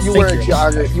wear a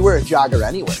jogger. You wear a jogger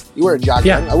anywhere. You wear a jogger.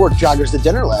 Yeah. I wore joggers to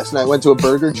dinner last night. Went to a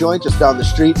burger joint just down the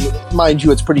street. Mind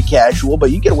you, it's pretty casual,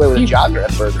 but you get away with a jogger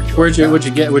at a burger joint. What'd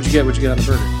you get on the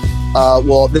burger?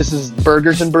 Well, this is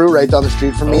Burgers and Brew right down the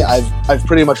street from me. I've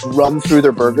pretty much run through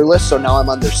their burger list, so now I'm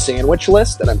on their sandwich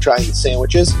list, and I'm trying the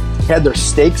sandwiches. Had their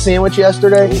steak sandwich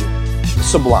yesterday.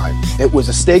 sublime. It was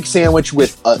a steak sandwich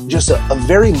with just a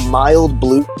very mild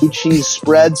blue cheese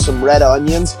spread, some red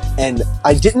onions, and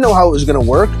I didn't know how it was going to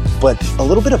work, but a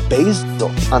little bit of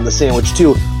basil on the sandwich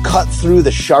too cut through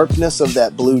the sharpness of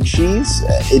that blue cheese.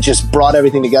 It just brought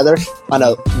everything together on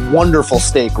a wonderful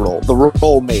steak roll. The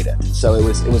roll made it, so it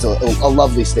was a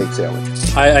lovely steak sandwich.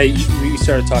 We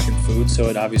started talking food, so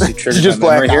it obviously triggered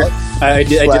my memory here. I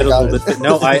did a little bit, but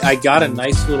no, I got a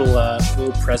nice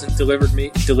little present delivered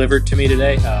to me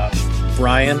today.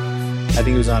 Brian, I think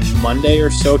it was on Monday or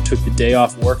so, took the day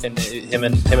off work, and him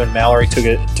and Mallory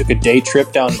took a day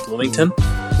trip down to Bloomington.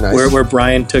 Nice. Where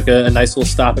Brian took a nice little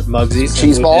stop at Mugsy's.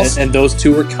 Cheese balls. And those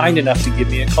two were kind enough to give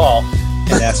me a call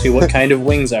and ask me what kind of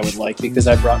wings I would like, because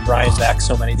I brought Brian back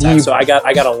so many times. So I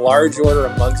got a large order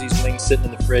of Mugsy's wings sitting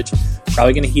in the fridge.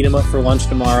 Probably going to heat them up for lunch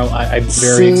tomorrow. I'm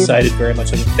very excited, very much.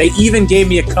 They even gave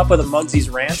me a cup of the Mugsy's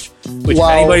ranch, which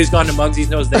anybody who's gone to Mugsy's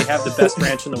knows they have the best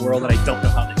ranch in the world, and I don't know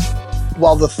how they do it.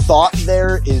 While the thought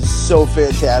there is so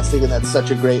fantastic, and that's such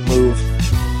a great move,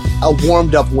 a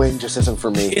warmed up wing just isn't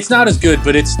for me. It's not as good,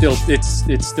 but it's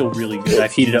still really good.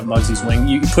 I've heated up Mugsy's wing.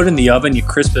 You put it in the oven, you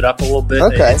crisp it up a little bit.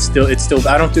 Okay. It's still.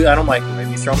 I don't microwave.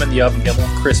 You throw them in the oven, get them a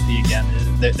little crispy again.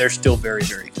 They're still very,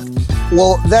 very good.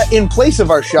 Well, that in place of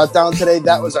our shutdown today,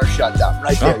 that was our shutdown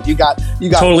right there. You got.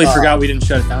 Totally forgot we didn't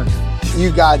shut it down yet.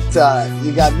 You got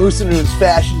Moose and Rune's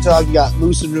fashion talk. You got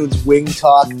Moose and Rune's wing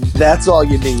talk. That's all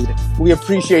you need. We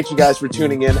appreciate you guys for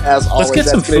tuning in. As always, let's get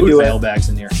some food mailbags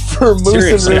in here. For Moose and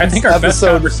Rune's, I think our best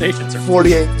conversations are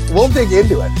 48. We'll dig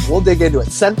into it.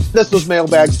 Send us those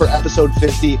mailbags for episode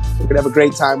 50. We're gonna have a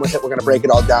great time with it. We're gonna break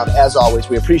it all down. As always,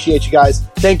 we appreciate you guys.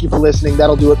 Thank you for listening.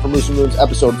 That'll do it for Moose and Rune's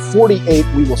episode 48.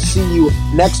 We will see you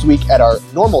next week at our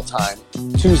normal time.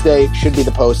 Tuesday should be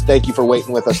the post. Thank you for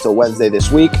waiting with us till Wednesday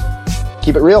this week.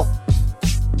 Keep it real.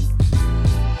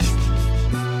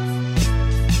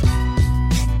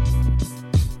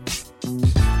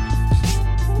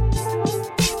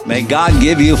 May God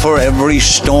give you for every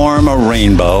storm a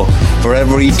rainbow, for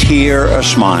every tear a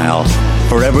smile,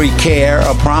 for every care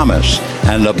a promise,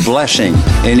 and a blessing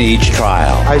in each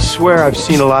trial. I swear I've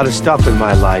seen a lot of stuff in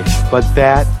my life, but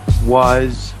that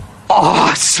was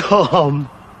awesome.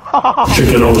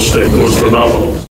 Chicken on the stick was phenomenal.